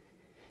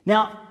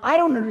 Now, I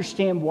don't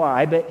understand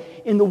why, but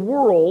in the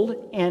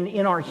world and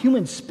in our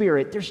human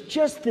spirit, there's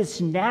just this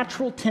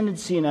natural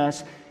tendency in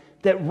us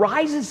that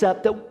rises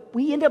up that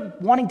we end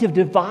up wanting to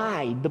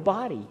divide the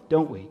body,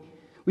 don't we?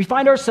 We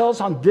find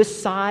ourselves on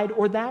this side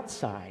or that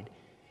side.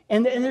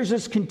 And there's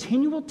this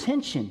continual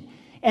tension.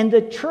 And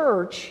the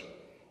church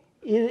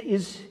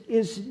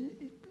is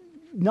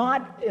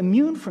not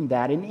immune from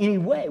that in any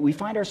way. We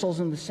find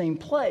ourselves in the same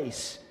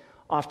place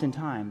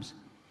oftentimes.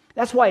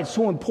 That's why it's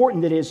so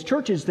important that as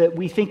churches that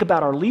we think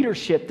about our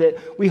leadership,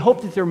 that we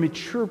hope that they're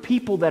mature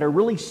people that are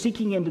really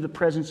seeking into the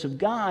presence of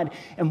God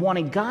and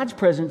wanting God's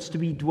presence to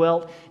be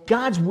dwelt,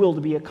 God's will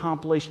to be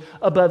accomplished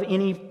above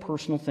any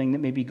personal thing that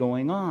may be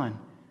going on.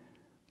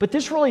 But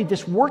this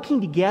working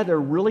together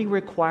really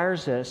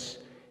requires us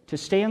to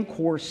stay on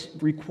course,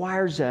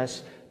 requires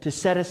us to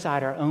set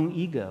aside our own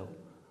ego,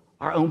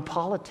 our own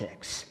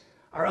politics,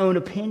 our own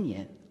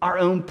opinion, our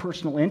own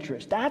personal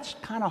interest. That's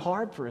kind of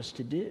hard for us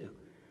to do.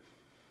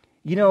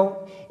 You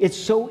know, it's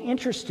so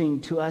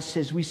interesting to us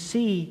as we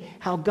see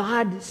how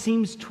God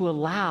seems to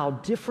allow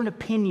different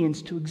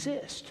opinions to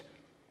exist.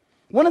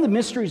 One of the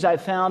mysteries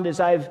I've found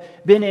as I've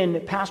been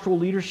in pastoral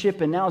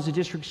leadership and now as a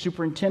district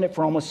superintendent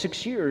for almost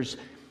 6 years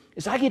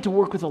is I get to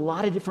work with a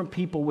lot of different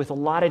people with a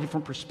lot of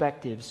different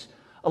perspectives,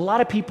 a lot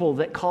of people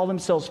that call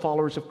themselves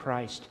followers of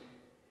Christ.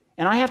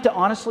 And I have to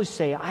honestly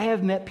say, I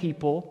have met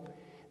people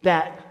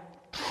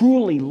that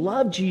truly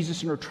love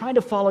Jesus and are trying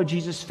to follow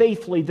Jesus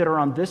faithfully that are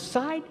on this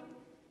side.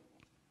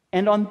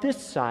 and on this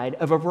side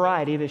of a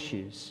variety of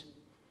issues.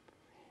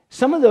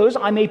 Some of those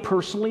I may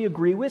personally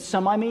agree with,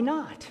 some I may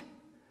not.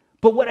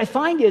 But what I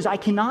find is I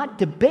cannot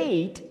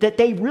debate that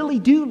they really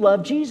do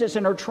love Jesus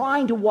and are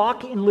trying to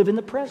walk and live in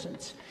the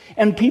presence.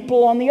 And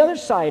people on the other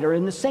side are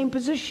in the same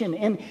position.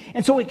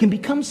 And so it can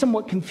become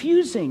somewhat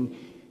confusing.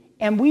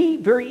 And we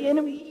very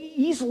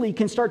easily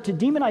can start to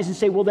demonize and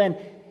say, well then,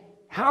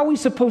 how are we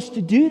supposed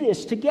to do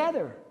this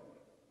together?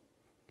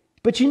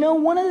 But you know,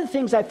 one of the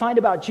things I find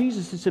about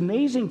Jesus that's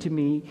amazing to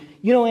me,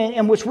 you know,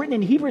 and what's written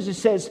in Hebrews, it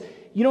says,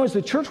 you know, as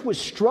the church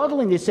was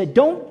struggling, they said,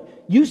 don't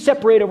you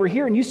separate over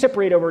here and you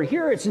separate over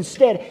here. It's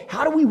instead,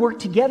 how do we work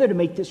together to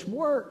make this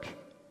work?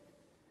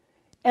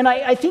 And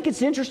I think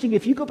it's interesting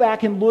if you go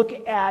back and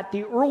look at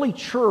the early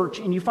church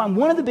and you find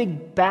one of the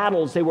big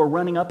battles they were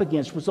running up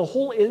against was the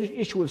whole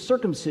issue of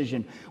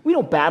circumcision. We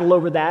don't battle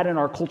over that in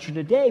our culture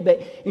today,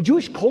 but in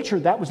Jewish culture,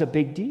 that was a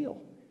big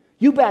deal.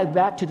 You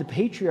back to the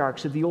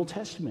patriarchs of the Old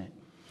Testament,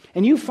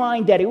 and you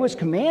find that it was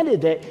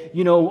commanded that,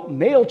 you know,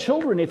 male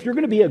children, if you're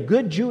going to be a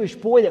good Jewish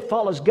boy that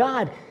follows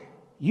God,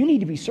 you need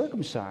to be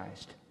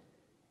circumcised.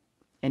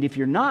 And if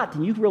you're not,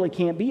 then you really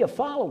can't be a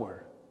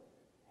follower.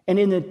 And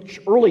in the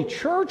early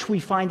church, we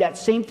find that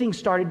same thing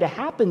started to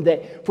happen,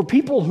 that for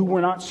people who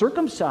were not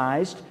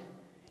circumcised,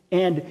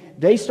 and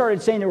they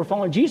started saying they were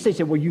following Jesus, they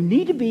said, well, you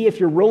need to be if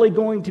you're really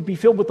going to be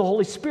filled with the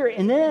Holy Spirit.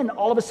 And then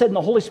all of a sudden,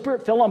 the Holy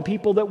Spirit fell on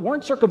people that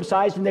weren't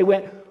circumcised, and they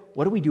went,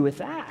 what do we do with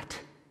that?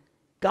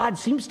 God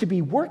seems to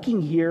be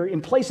working here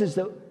in places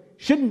that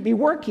shouldn't be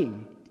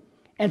working.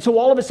 And so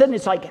all of a sudden,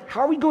 it's like,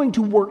 how are we going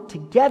to work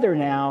together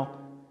now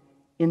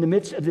in the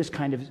midst of this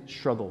kind of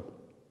struggle?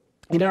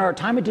 And in our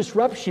time of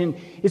disruption,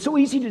 it's so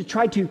easy to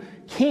try to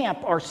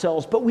camp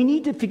ourselves, but we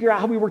need to figure out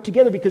how we work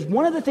together, because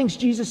one of the things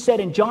Jesus said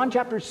in John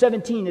chapter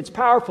 17, it's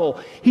powerful.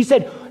 He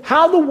said,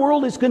 how the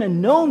world is going to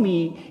know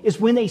me is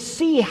when they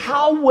see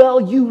how well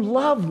you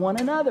love one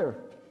another.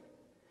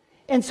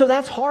 And so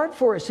that's hard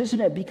for us, isn't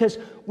it? Because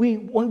we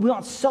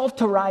want self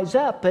to rise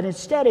up, but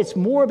instead it's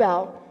more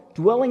about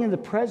dwelling in the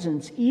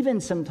presence, even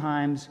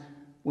sometimes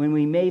when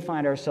we may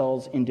find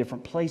ourselves in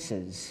different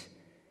places.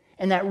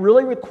 And that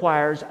really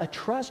requires a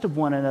trust of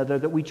one another,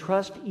 that we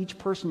trust each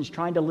person is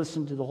trying to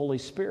listen to the Holy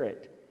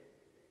Spirit.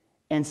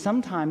 And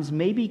sometimes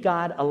maybe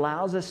God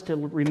allows us to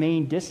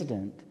remain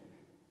dissident.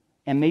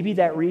 And maybe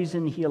that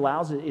reason He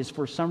allows it is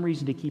for some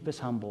reason to keep us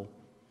humble.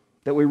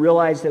 That we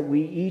realize that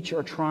we each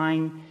are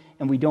trying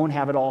and we don't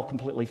have it all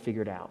completely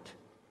figured out.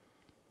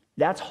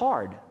 That's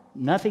hard.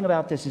 Nothing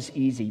about this is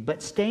easy,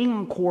 but staying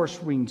on course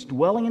means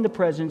dwelling in the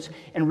presence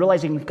and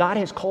realizing God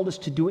has called us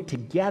to do it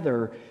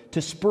together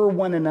to spur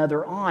one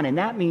another on. And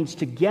that means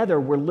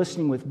together we're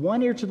listening with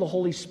one ear to the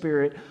Holy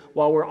Spirit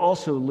while we're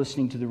also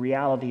listening to the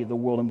reality of the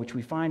world in which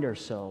we find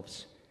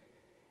ourselves.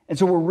 And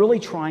so we're really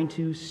trying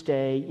to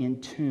stay in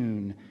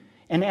tune.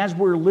 And as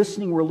we're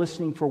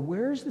listening for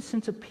where's the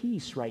sense of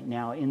peace right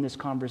now in this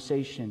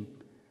conversation?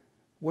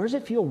 Where does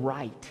it feel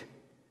right?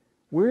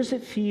 Where does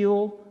it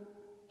feel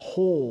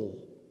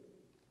whole?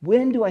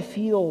 When do I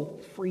feel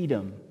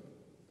freedom?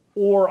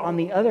 Or on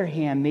the other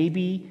hand,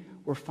 maybe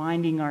we're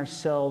finding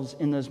ourselves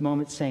in those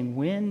moments saying,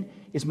 when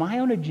is my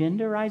own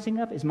agenda rising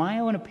up? Is my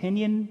own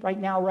opinion right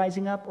now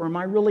rising up? Or am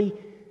I really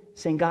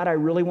saying, God, I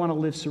really want to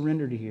live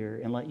surrendered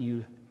here and let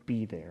you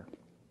be there?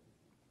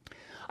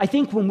 I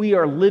think when we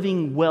are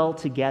living well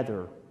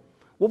together,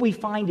 what we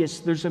find is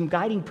there's some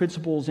guiding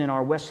principles in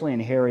our Wesleyan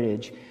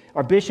heritage.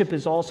 Our bishop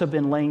has also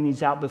been laying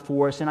these out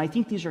before us, and I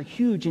think these are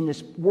huge in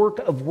this work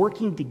of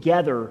working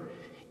together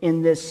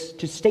in this,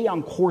 to stay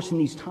on course in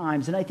these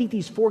times. And I think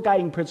these 4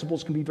 guiding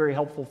principles can be very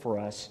helpful for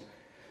us.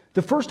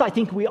 The first, I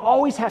think we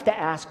always have to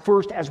ask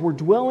first, as we're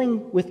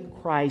dwelling with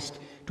Christ,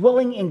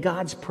 dwelling in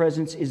God's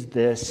presence, is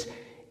this,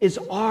 is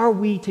are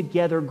we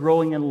together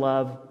growing in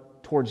love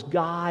towards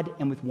God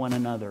and with one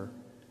another?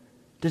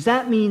 Does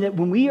that mean that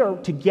when we are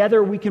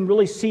together, we can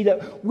really see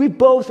that we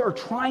both are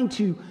trying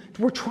to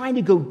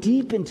go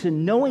deep into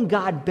knowing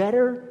God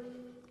better,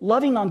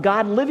 loving on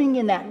God, living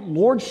in that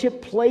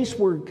lordship place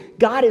where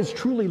God is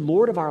truly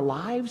Lord of our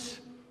lives?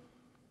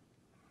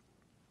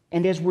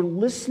 And as we're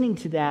listening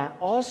to that,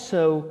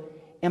 also,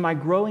 am I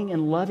growing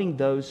in loving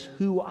those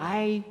who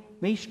I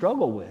may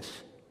struggle with?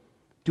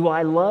 Do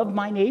I love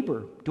my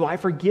neighbor? Do I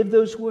forgive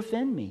those who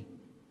offend me?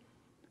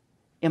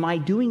 Am I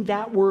doing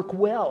that work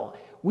well?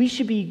 We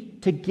should be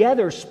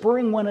together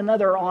spurring one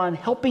another on,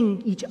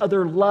 helping each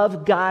other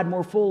love God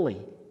more fully,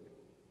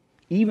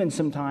 even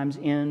sometimes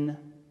in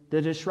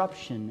the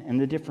disruption and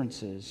the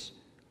differences.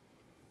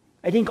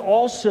 I think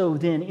also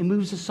then it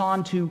moves us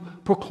on to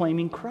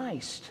proclaiming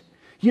Christ.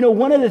 You know,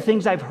 one of the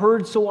things I've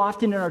heard so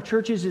often in our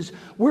churches is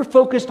we're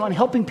focused on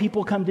helping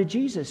people come to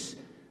Jesus.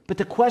 But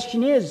the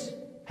question is,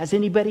 has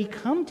anybody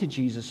come to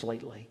Jesus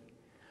lately?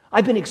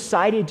 I've been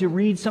excited to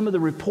read some of the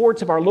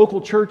reports of our local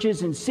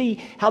churches and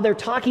see how they're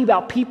talking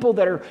about people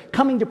that are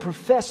coming to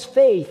profess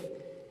faith,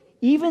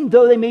 even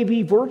though they may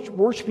be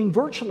worshiping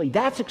virtually.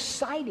 That's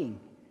exciting.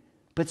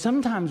 But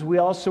sometimes we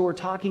also are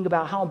talking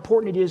about how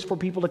important it is for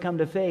people to come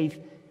to faith,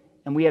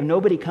 and we have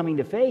nobody coming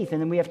to faith,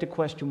 and then we have to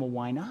question, well,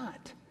 why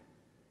not?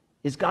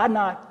 Is God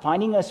not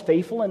finding us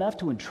faithful enough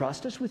to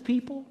entrust us with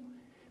people?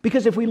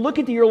 Because if we look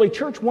at the early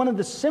church, one of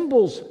the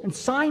symbols and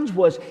signs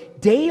was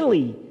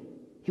daily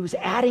He was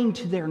adding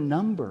to their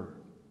number.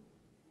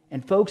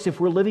 And folks, if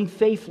we're living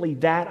faithfully,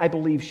 that, I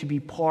believe, should be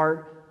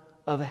part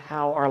of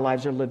how our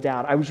lives are lived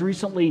out. I was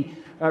recently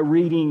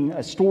reading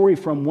a story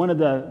from one of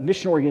the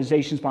mission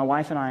organizations my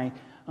wife and I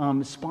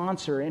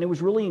sponsor, and it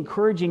was really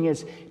encouraging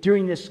as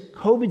during this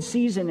COVID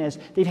season, as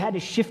they've had to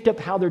shift up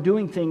how they're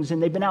doing things,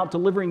 and they've been out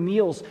delivering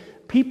meals.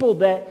 People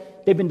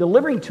that they've been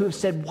delivering to have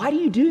said, "Why do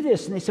you do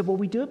this?" And they said, "Well,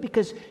 we do it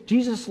because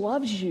Jesus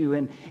loves you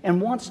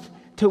and wants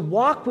to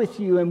walk with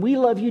you, and we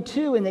love you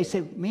too." And they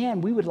said,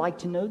 "Man, we would like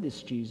to know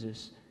this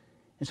Jesus."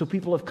 And so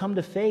people have come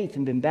to faith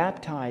and been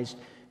baptized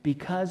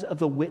because of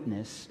the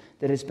witness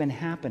that has been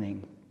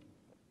happening.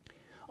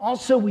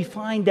 Also, we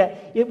find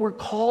that we're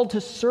called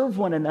to serve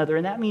one another,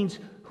 and that means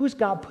who's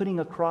God putting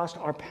across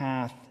our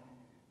path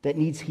that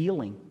needs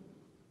healing,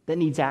 that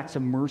needs acts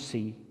of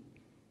mercy,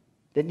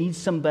 that needs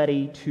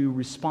somebody to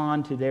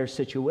respond to their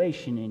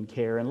situation in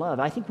care and love.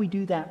 I think we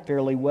do that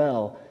fairly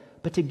well.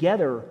 But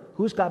together,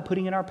 who's God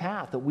putting in our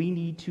path that we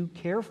need to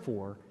care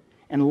for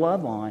and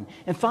love on?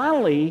 And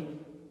finally,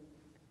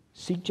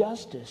 seek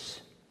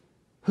justice.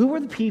 Who are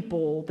the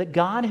people that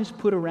God has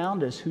put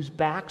around us whose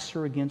backs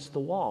are against the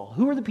wall?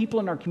 Who are the people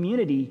in our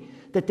community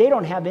that they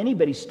don't have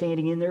anybody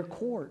standing in their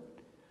court?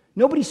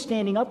 Nobody's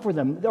standing up for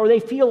them, or they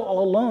feel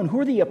all alone. Who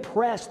are the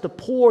oppressed, the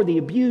poor, the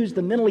abused,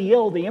 the mentally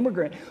ill, the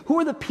immigrant? Who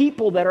are the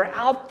people that are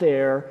out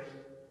there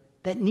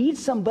that need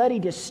somebody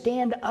to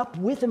stand up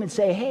with them and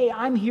say, "Hey,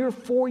 I'm here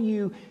for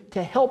you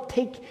to help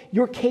take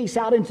your case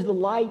out into the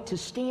light, to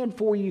stand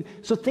for you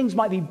so things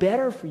might be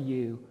better for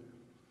you"?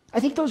 I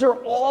think those are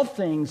all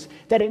things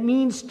that it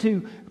means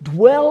to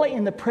dwell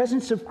in the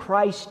presence of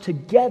Christ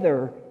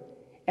together,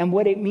 and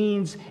what it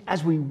means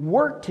as we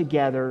work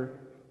together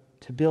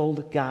to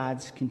build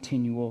God's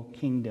continual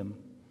kingdom.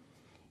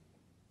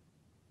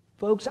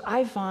 Folks,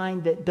 I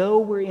find that though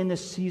we're in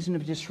this season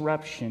of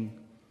disruption,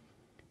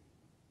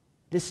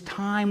 this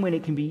time when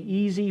it can be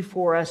easy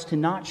for us to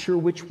not sure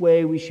which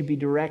way we should be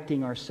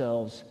directing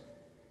ourselves,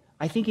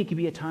 I think it can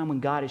be a time when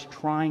God is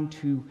trying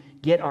to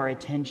get our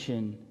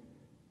attention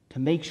to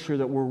make sure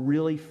that we're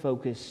really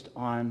focused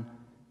on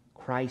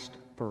Christ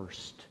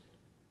first,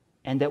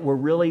 and that we're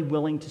really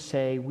willing to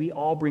say, we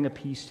all bring a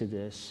piece to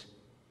this,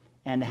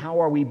 and how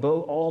are we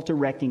all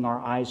directing our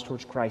eyes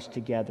towards Christ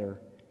together?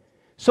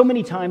 So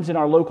many times in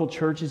our local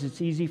churches,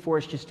 it's easy for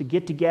us just to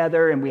get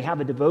together and we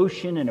have a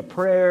devotion and a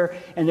prayer,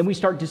 and then we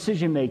start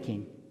decision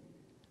making.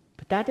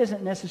 But that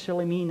doesn't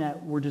necessarily mean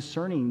that we're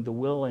discerning the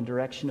will and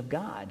direction of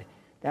God.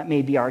 That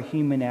may be our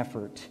human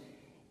effort.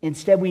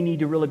 Instead, we need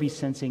to really be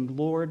sensing,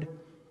 Lord,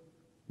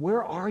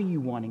 where are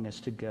you wanting us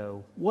to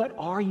go? What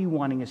are you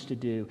wanting us to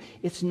do?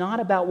 It's not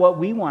about what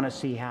we want to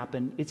see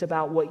happen. It's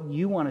about what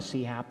you want to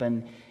see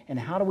happen. And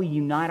how do we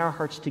unite our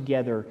hearts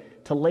together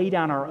to lay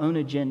down our own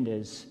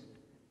agendas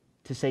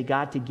to say,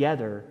 God,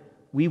 together,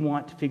 we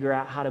want to figure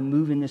out how to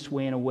move in this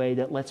way in a way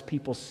that lets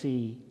people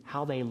see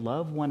how they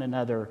love one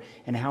another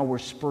and how we're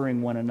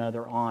spurring one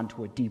another on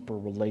to a deeper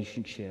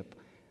relationship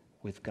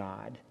with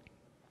God.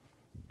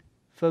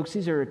 Folks,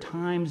 these are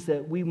times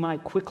that we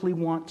might quickly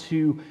want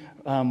to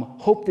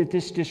hope that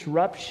this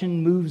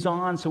disruption moves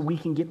on so we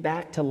can get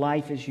back to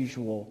life as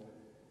usual.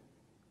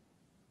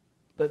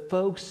 But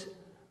folks,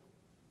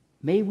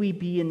 may we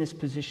be in this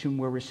position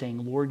where we're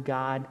saying, Lord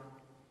God,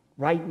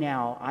 right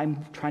now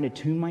I'm trying to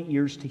tune my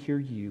ears to hear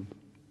you.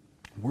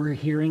 We're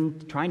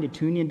trying to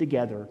tune in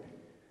together.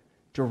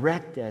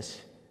 Direct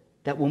us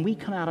that when we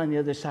come out on the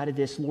other side of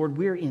this, Lord,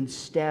 we're in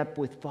step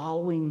with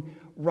following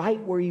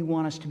right where you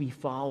want us to be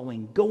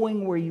following,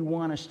 going where you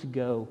want us to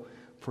go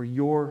for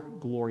your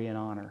glory and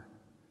honor.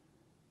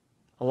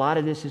 A lot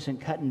of this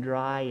isn't cut and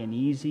dry and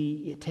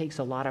easy. It takes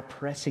a lot of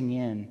pressing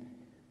in,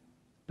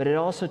 but it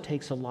also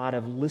takes a lot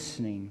of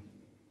listening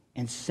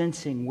and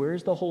sensing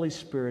where's the Holy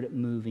Spirit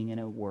moving and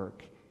at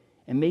work,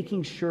 and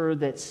making sure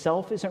that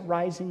self isn't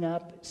rising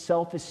up,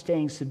 self is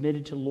staying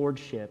submitted to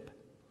lordship,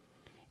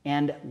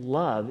 and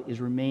love is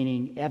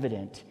remaining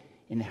evident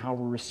in how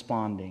we're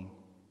responding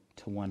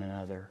to one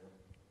another.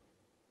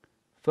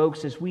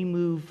 Folks, as we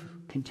move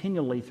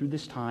continually through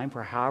this time,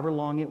 for however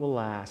long it will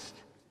last,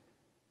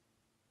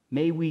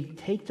 may we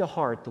take to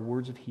heart the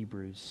words of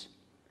Hebrews,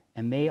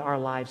 and may our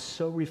lives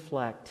so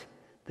reflect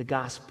the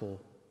gospel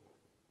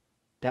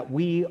that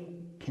we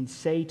can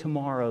say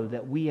tomorrow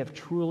that we have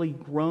truly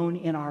grown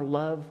in our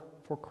love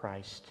for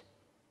Christ,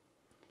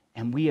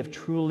 and we have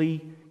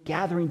truly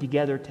gathering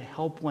together to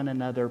help one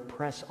another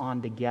press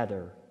on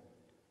together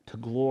to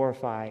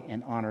glorify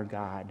and honor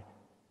God,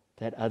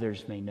 that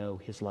others may know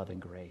his love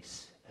and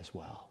grace as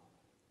well.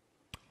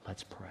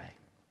 Let's pray.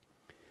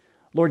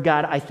 Lord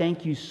God, I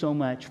thank you so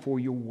much for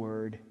your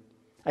word.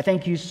 I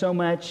thank you so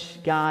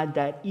much, God,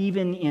 that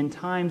even in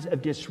times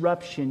of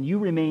disruption, you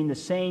remain the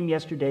same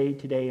yesterday,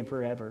 today, and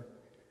forever.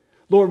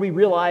 Lord, we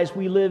realize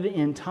we live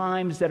in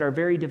times that are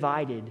very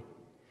divided.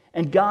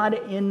 And God,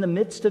 in the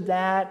midst of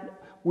that,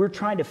 we're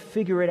trying to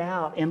figure it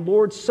out. And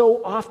Lord,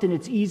 so often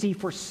it's easy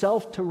for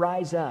self to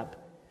rise up.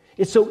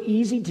 It's so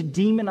easy to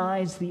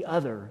demonize the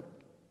other.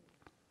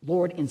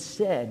 Lord,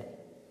 instead,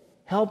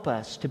 help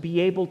us to be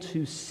able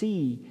to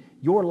see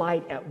your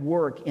light at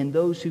work in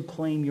those who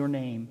claim your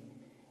name.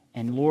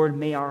 And Lord,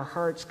 may our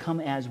hearts come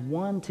as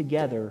one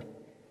together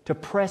to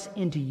press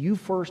into you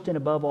first and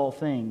above all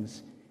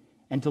things,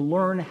 and to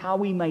learn how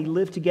we may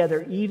live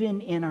together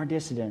even in our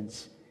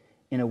dissidence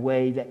in a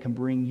way that can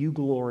bring you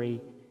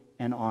glory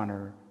and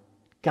honor.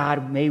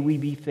 God, may we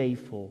be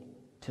faithful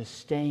to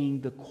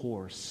staying the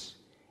course,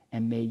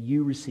 and may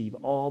you receive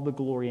all the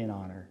glory and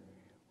honor.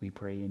 We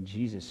pray in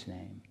Jesus'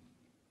 name.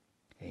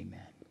 Amen.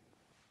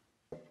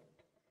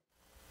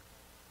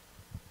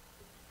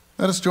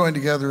 Let us join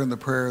together in the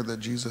prayer that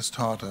Jesus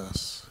taught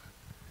us.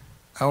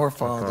 Our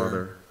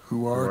Father,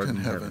 who art in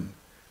heaven,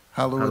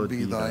 hallowed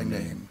be thy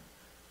name.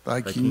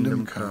 Thy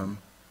kingdom come,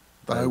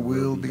 thy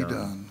will be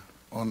done,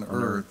 on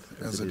earth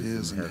as it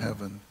is in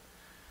heaven.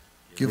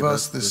 Give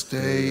us this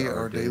day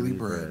our daily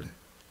bread,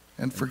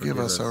 and forgive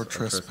us our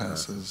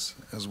trespasses,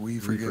 as we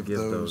forgive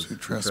those who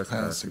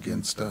trespass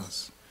against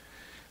us.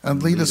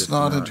 And lead us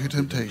not into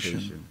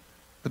temptation,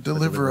 but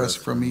deliver us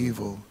from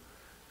evil.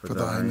 For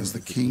thine is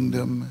the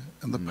kingdom,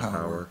 and the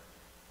power,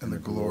 and the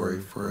glory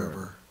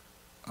forever.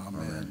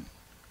 Amen.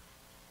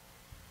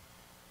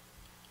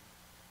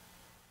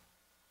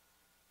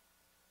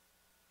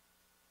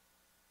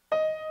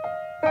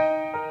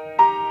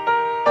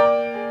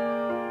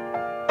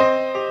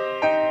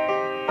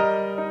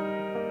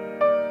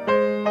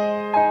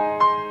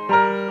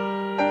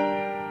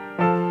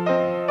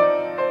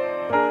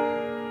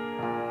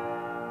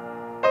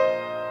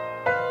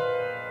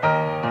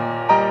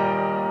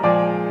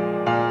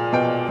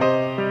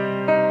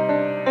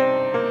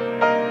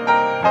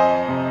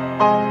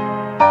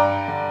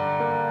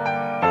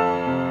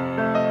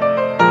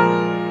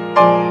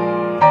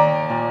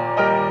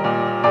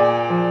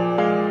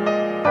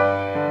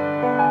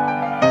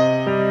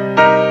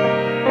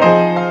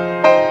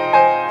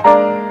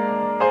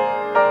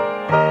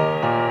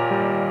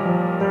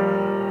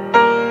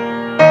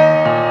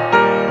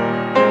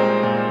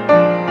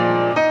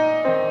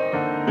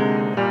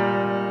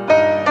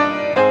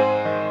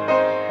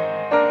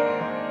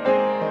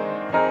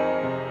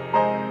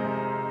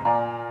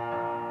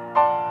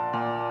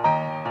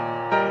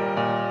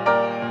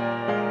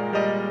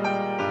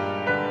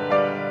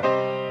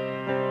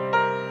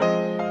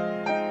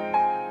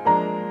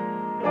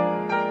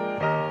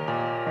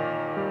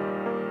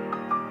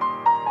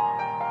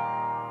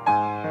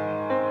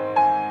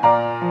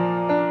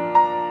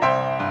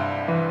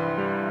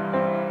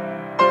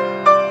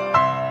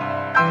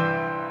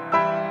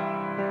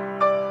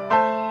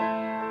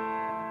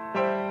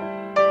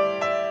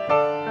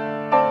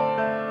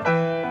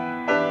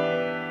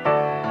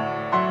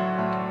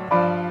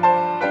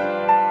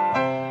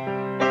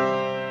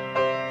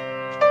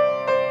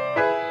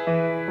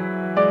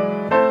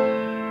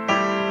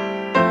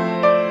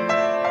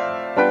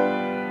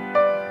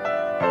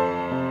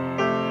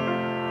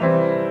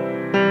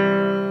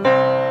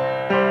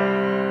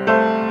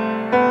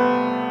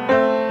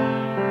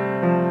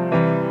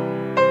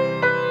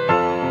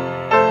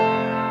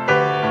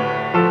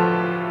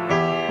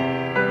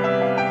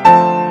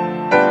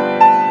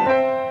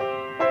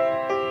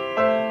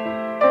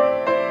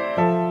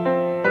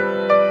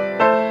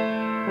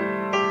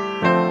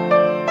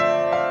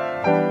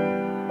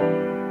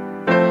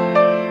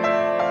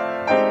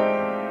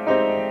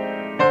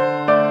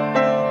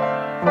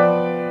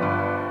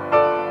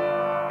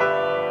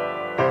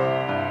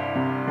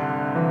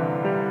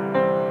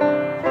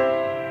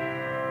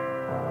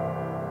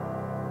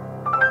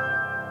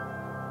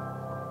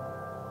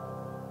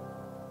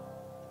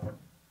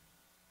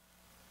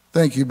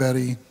 Thank you,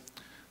 Betty.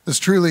 This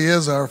truly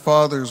is our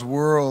Father's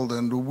world,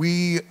 and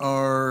we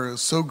are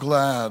so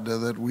glad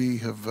that we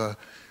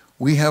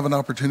have an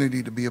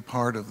opportunity to be a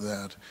part of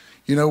that.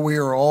 You know, we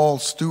are all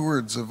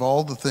stewards of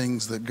all the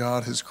things that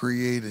God has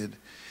created,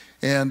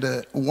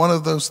 and one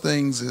of those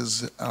things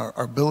is our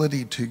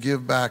ability to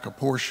give back a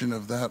portion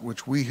of that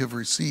which we have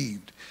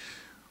received.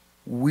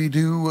 We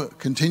do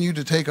continue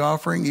to take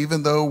offering,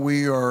 even though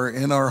we are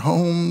in our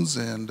homes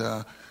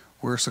and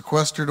we're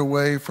sequestered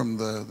away from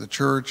the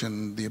church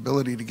and the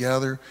ability to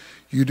gather.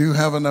 You do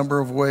have a number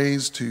of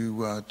ways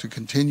to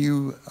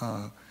continue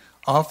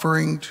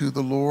offering to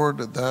the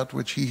Lord that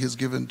which He has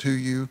given to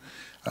you.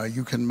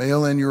 You can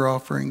mail in your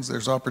offerings.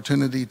 There's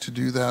opportunity to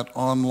do that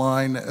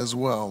online as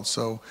well.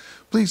 So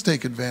please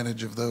take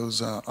advantage of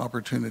those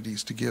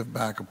opportunities to give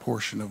back a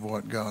portion of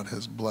what God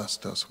has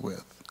blessed us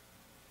with.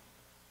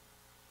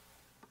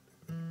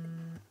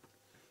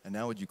 And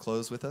now would you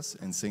close with us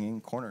in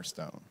singing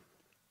Cornerstone?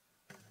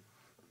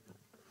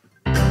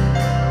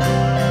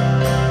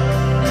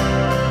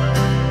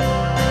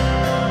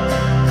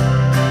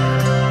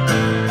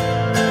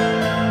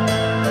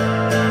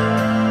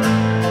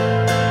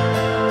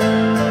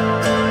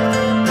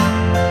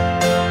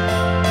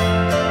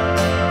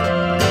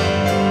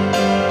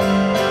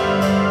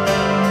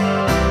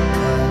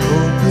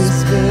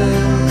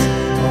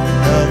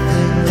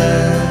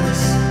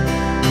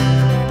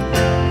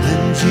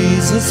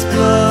 Jesus'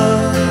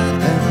 blood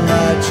and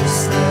righteousness.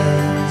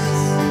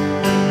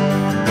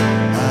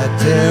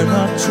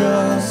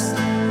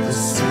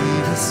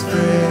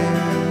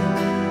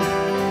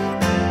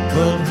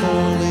 but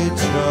wholly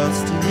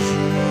trust in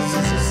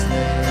Jesus'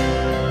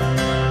 name.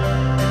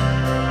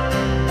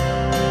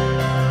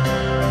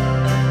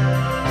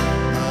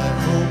 My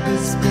hope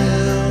is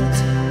built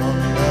on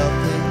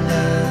nothing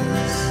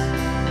less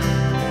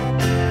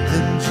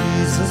than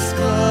Jesus'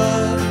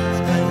 blood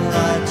and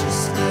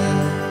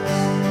righteousness.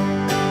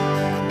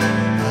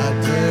 I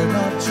dare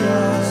not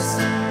trust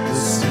the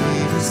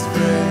sweetest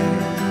frame,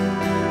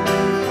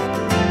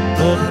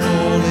 but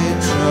wholly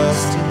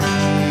trust in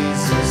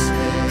Jesus'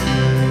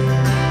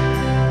 name.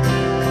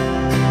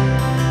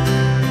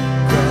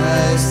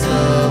 Christ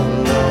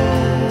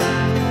alone,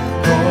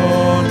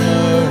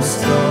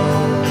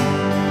 cornerstone,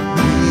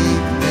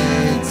 weak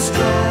made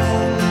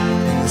strong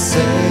in the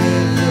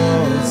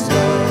Savior's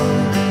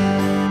love.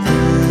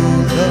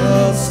 Through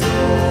the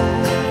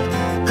storm,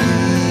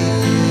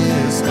 He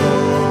is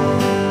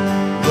Lord,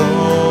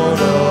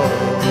 Lord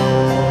of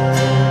all.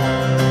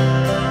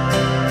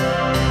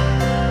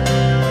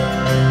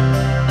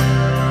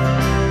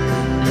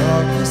 When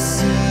darkness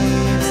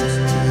seems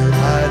to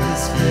hide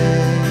His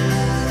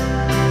face,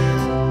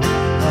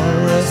 I'll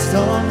rest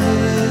on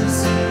His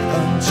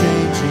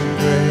unchanging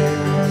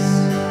grace.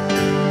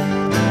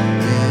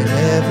 In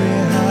every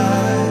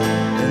high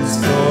and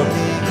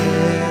stormy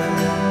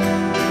gale,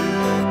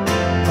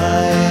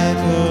 my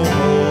anchor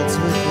holds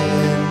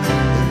within the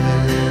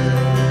veil.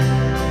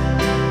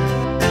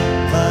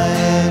 My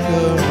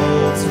anchor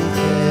holds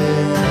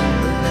within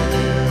the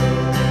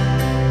veil.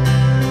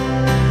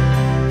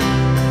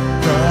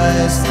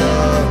 Christ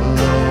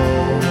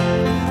alone,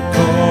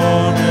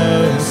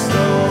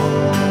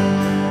 cornerstone,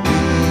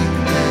 weak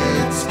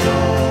made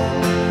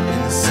strong in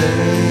the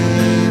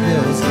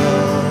Savior's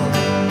love.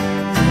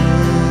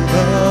 Through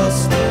the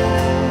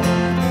storm,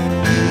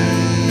 He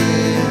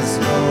is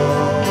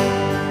Lord,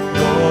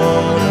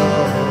 Lord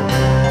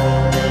of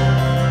all.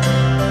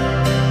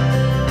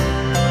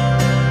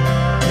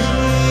 He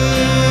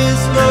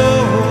is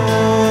Lord,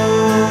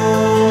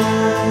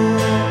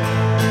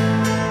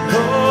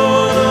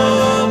 Lord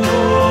of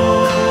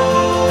all.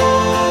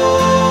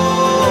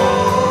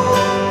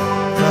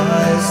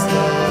 Christ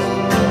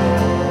alone,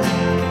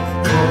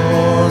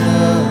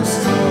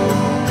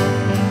 cornerstone,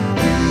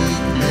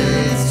 weak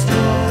made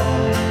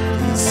strong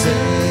in the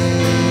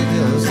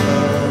Savior's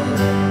love.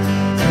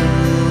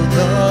 Through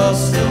the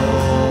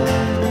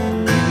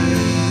storm, He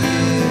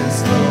is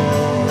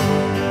Lord,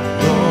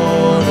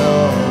 Lord of all.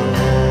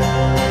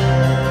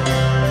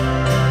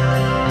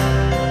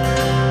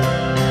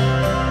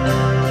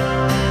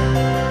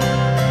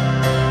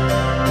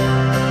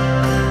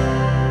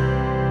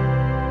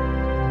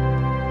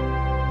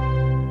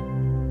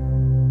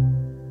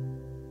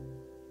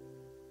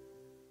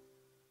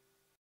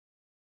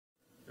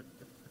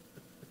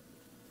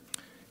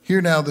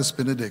 Hear now this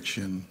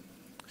benediction.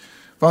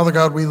 Father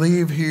God, we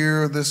leave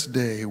here this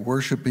day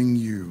worshiping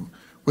you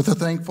with a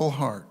thankful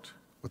heart,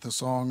 with a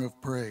song of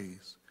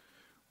praise,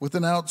 with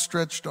an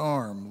outstretched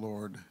arm,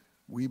 Lord.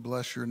 We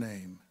bless your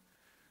name.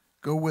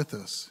 Go with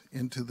us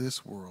into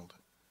this world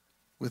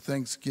with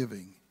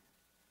thanksgiving.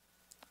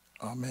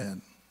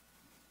 Amen.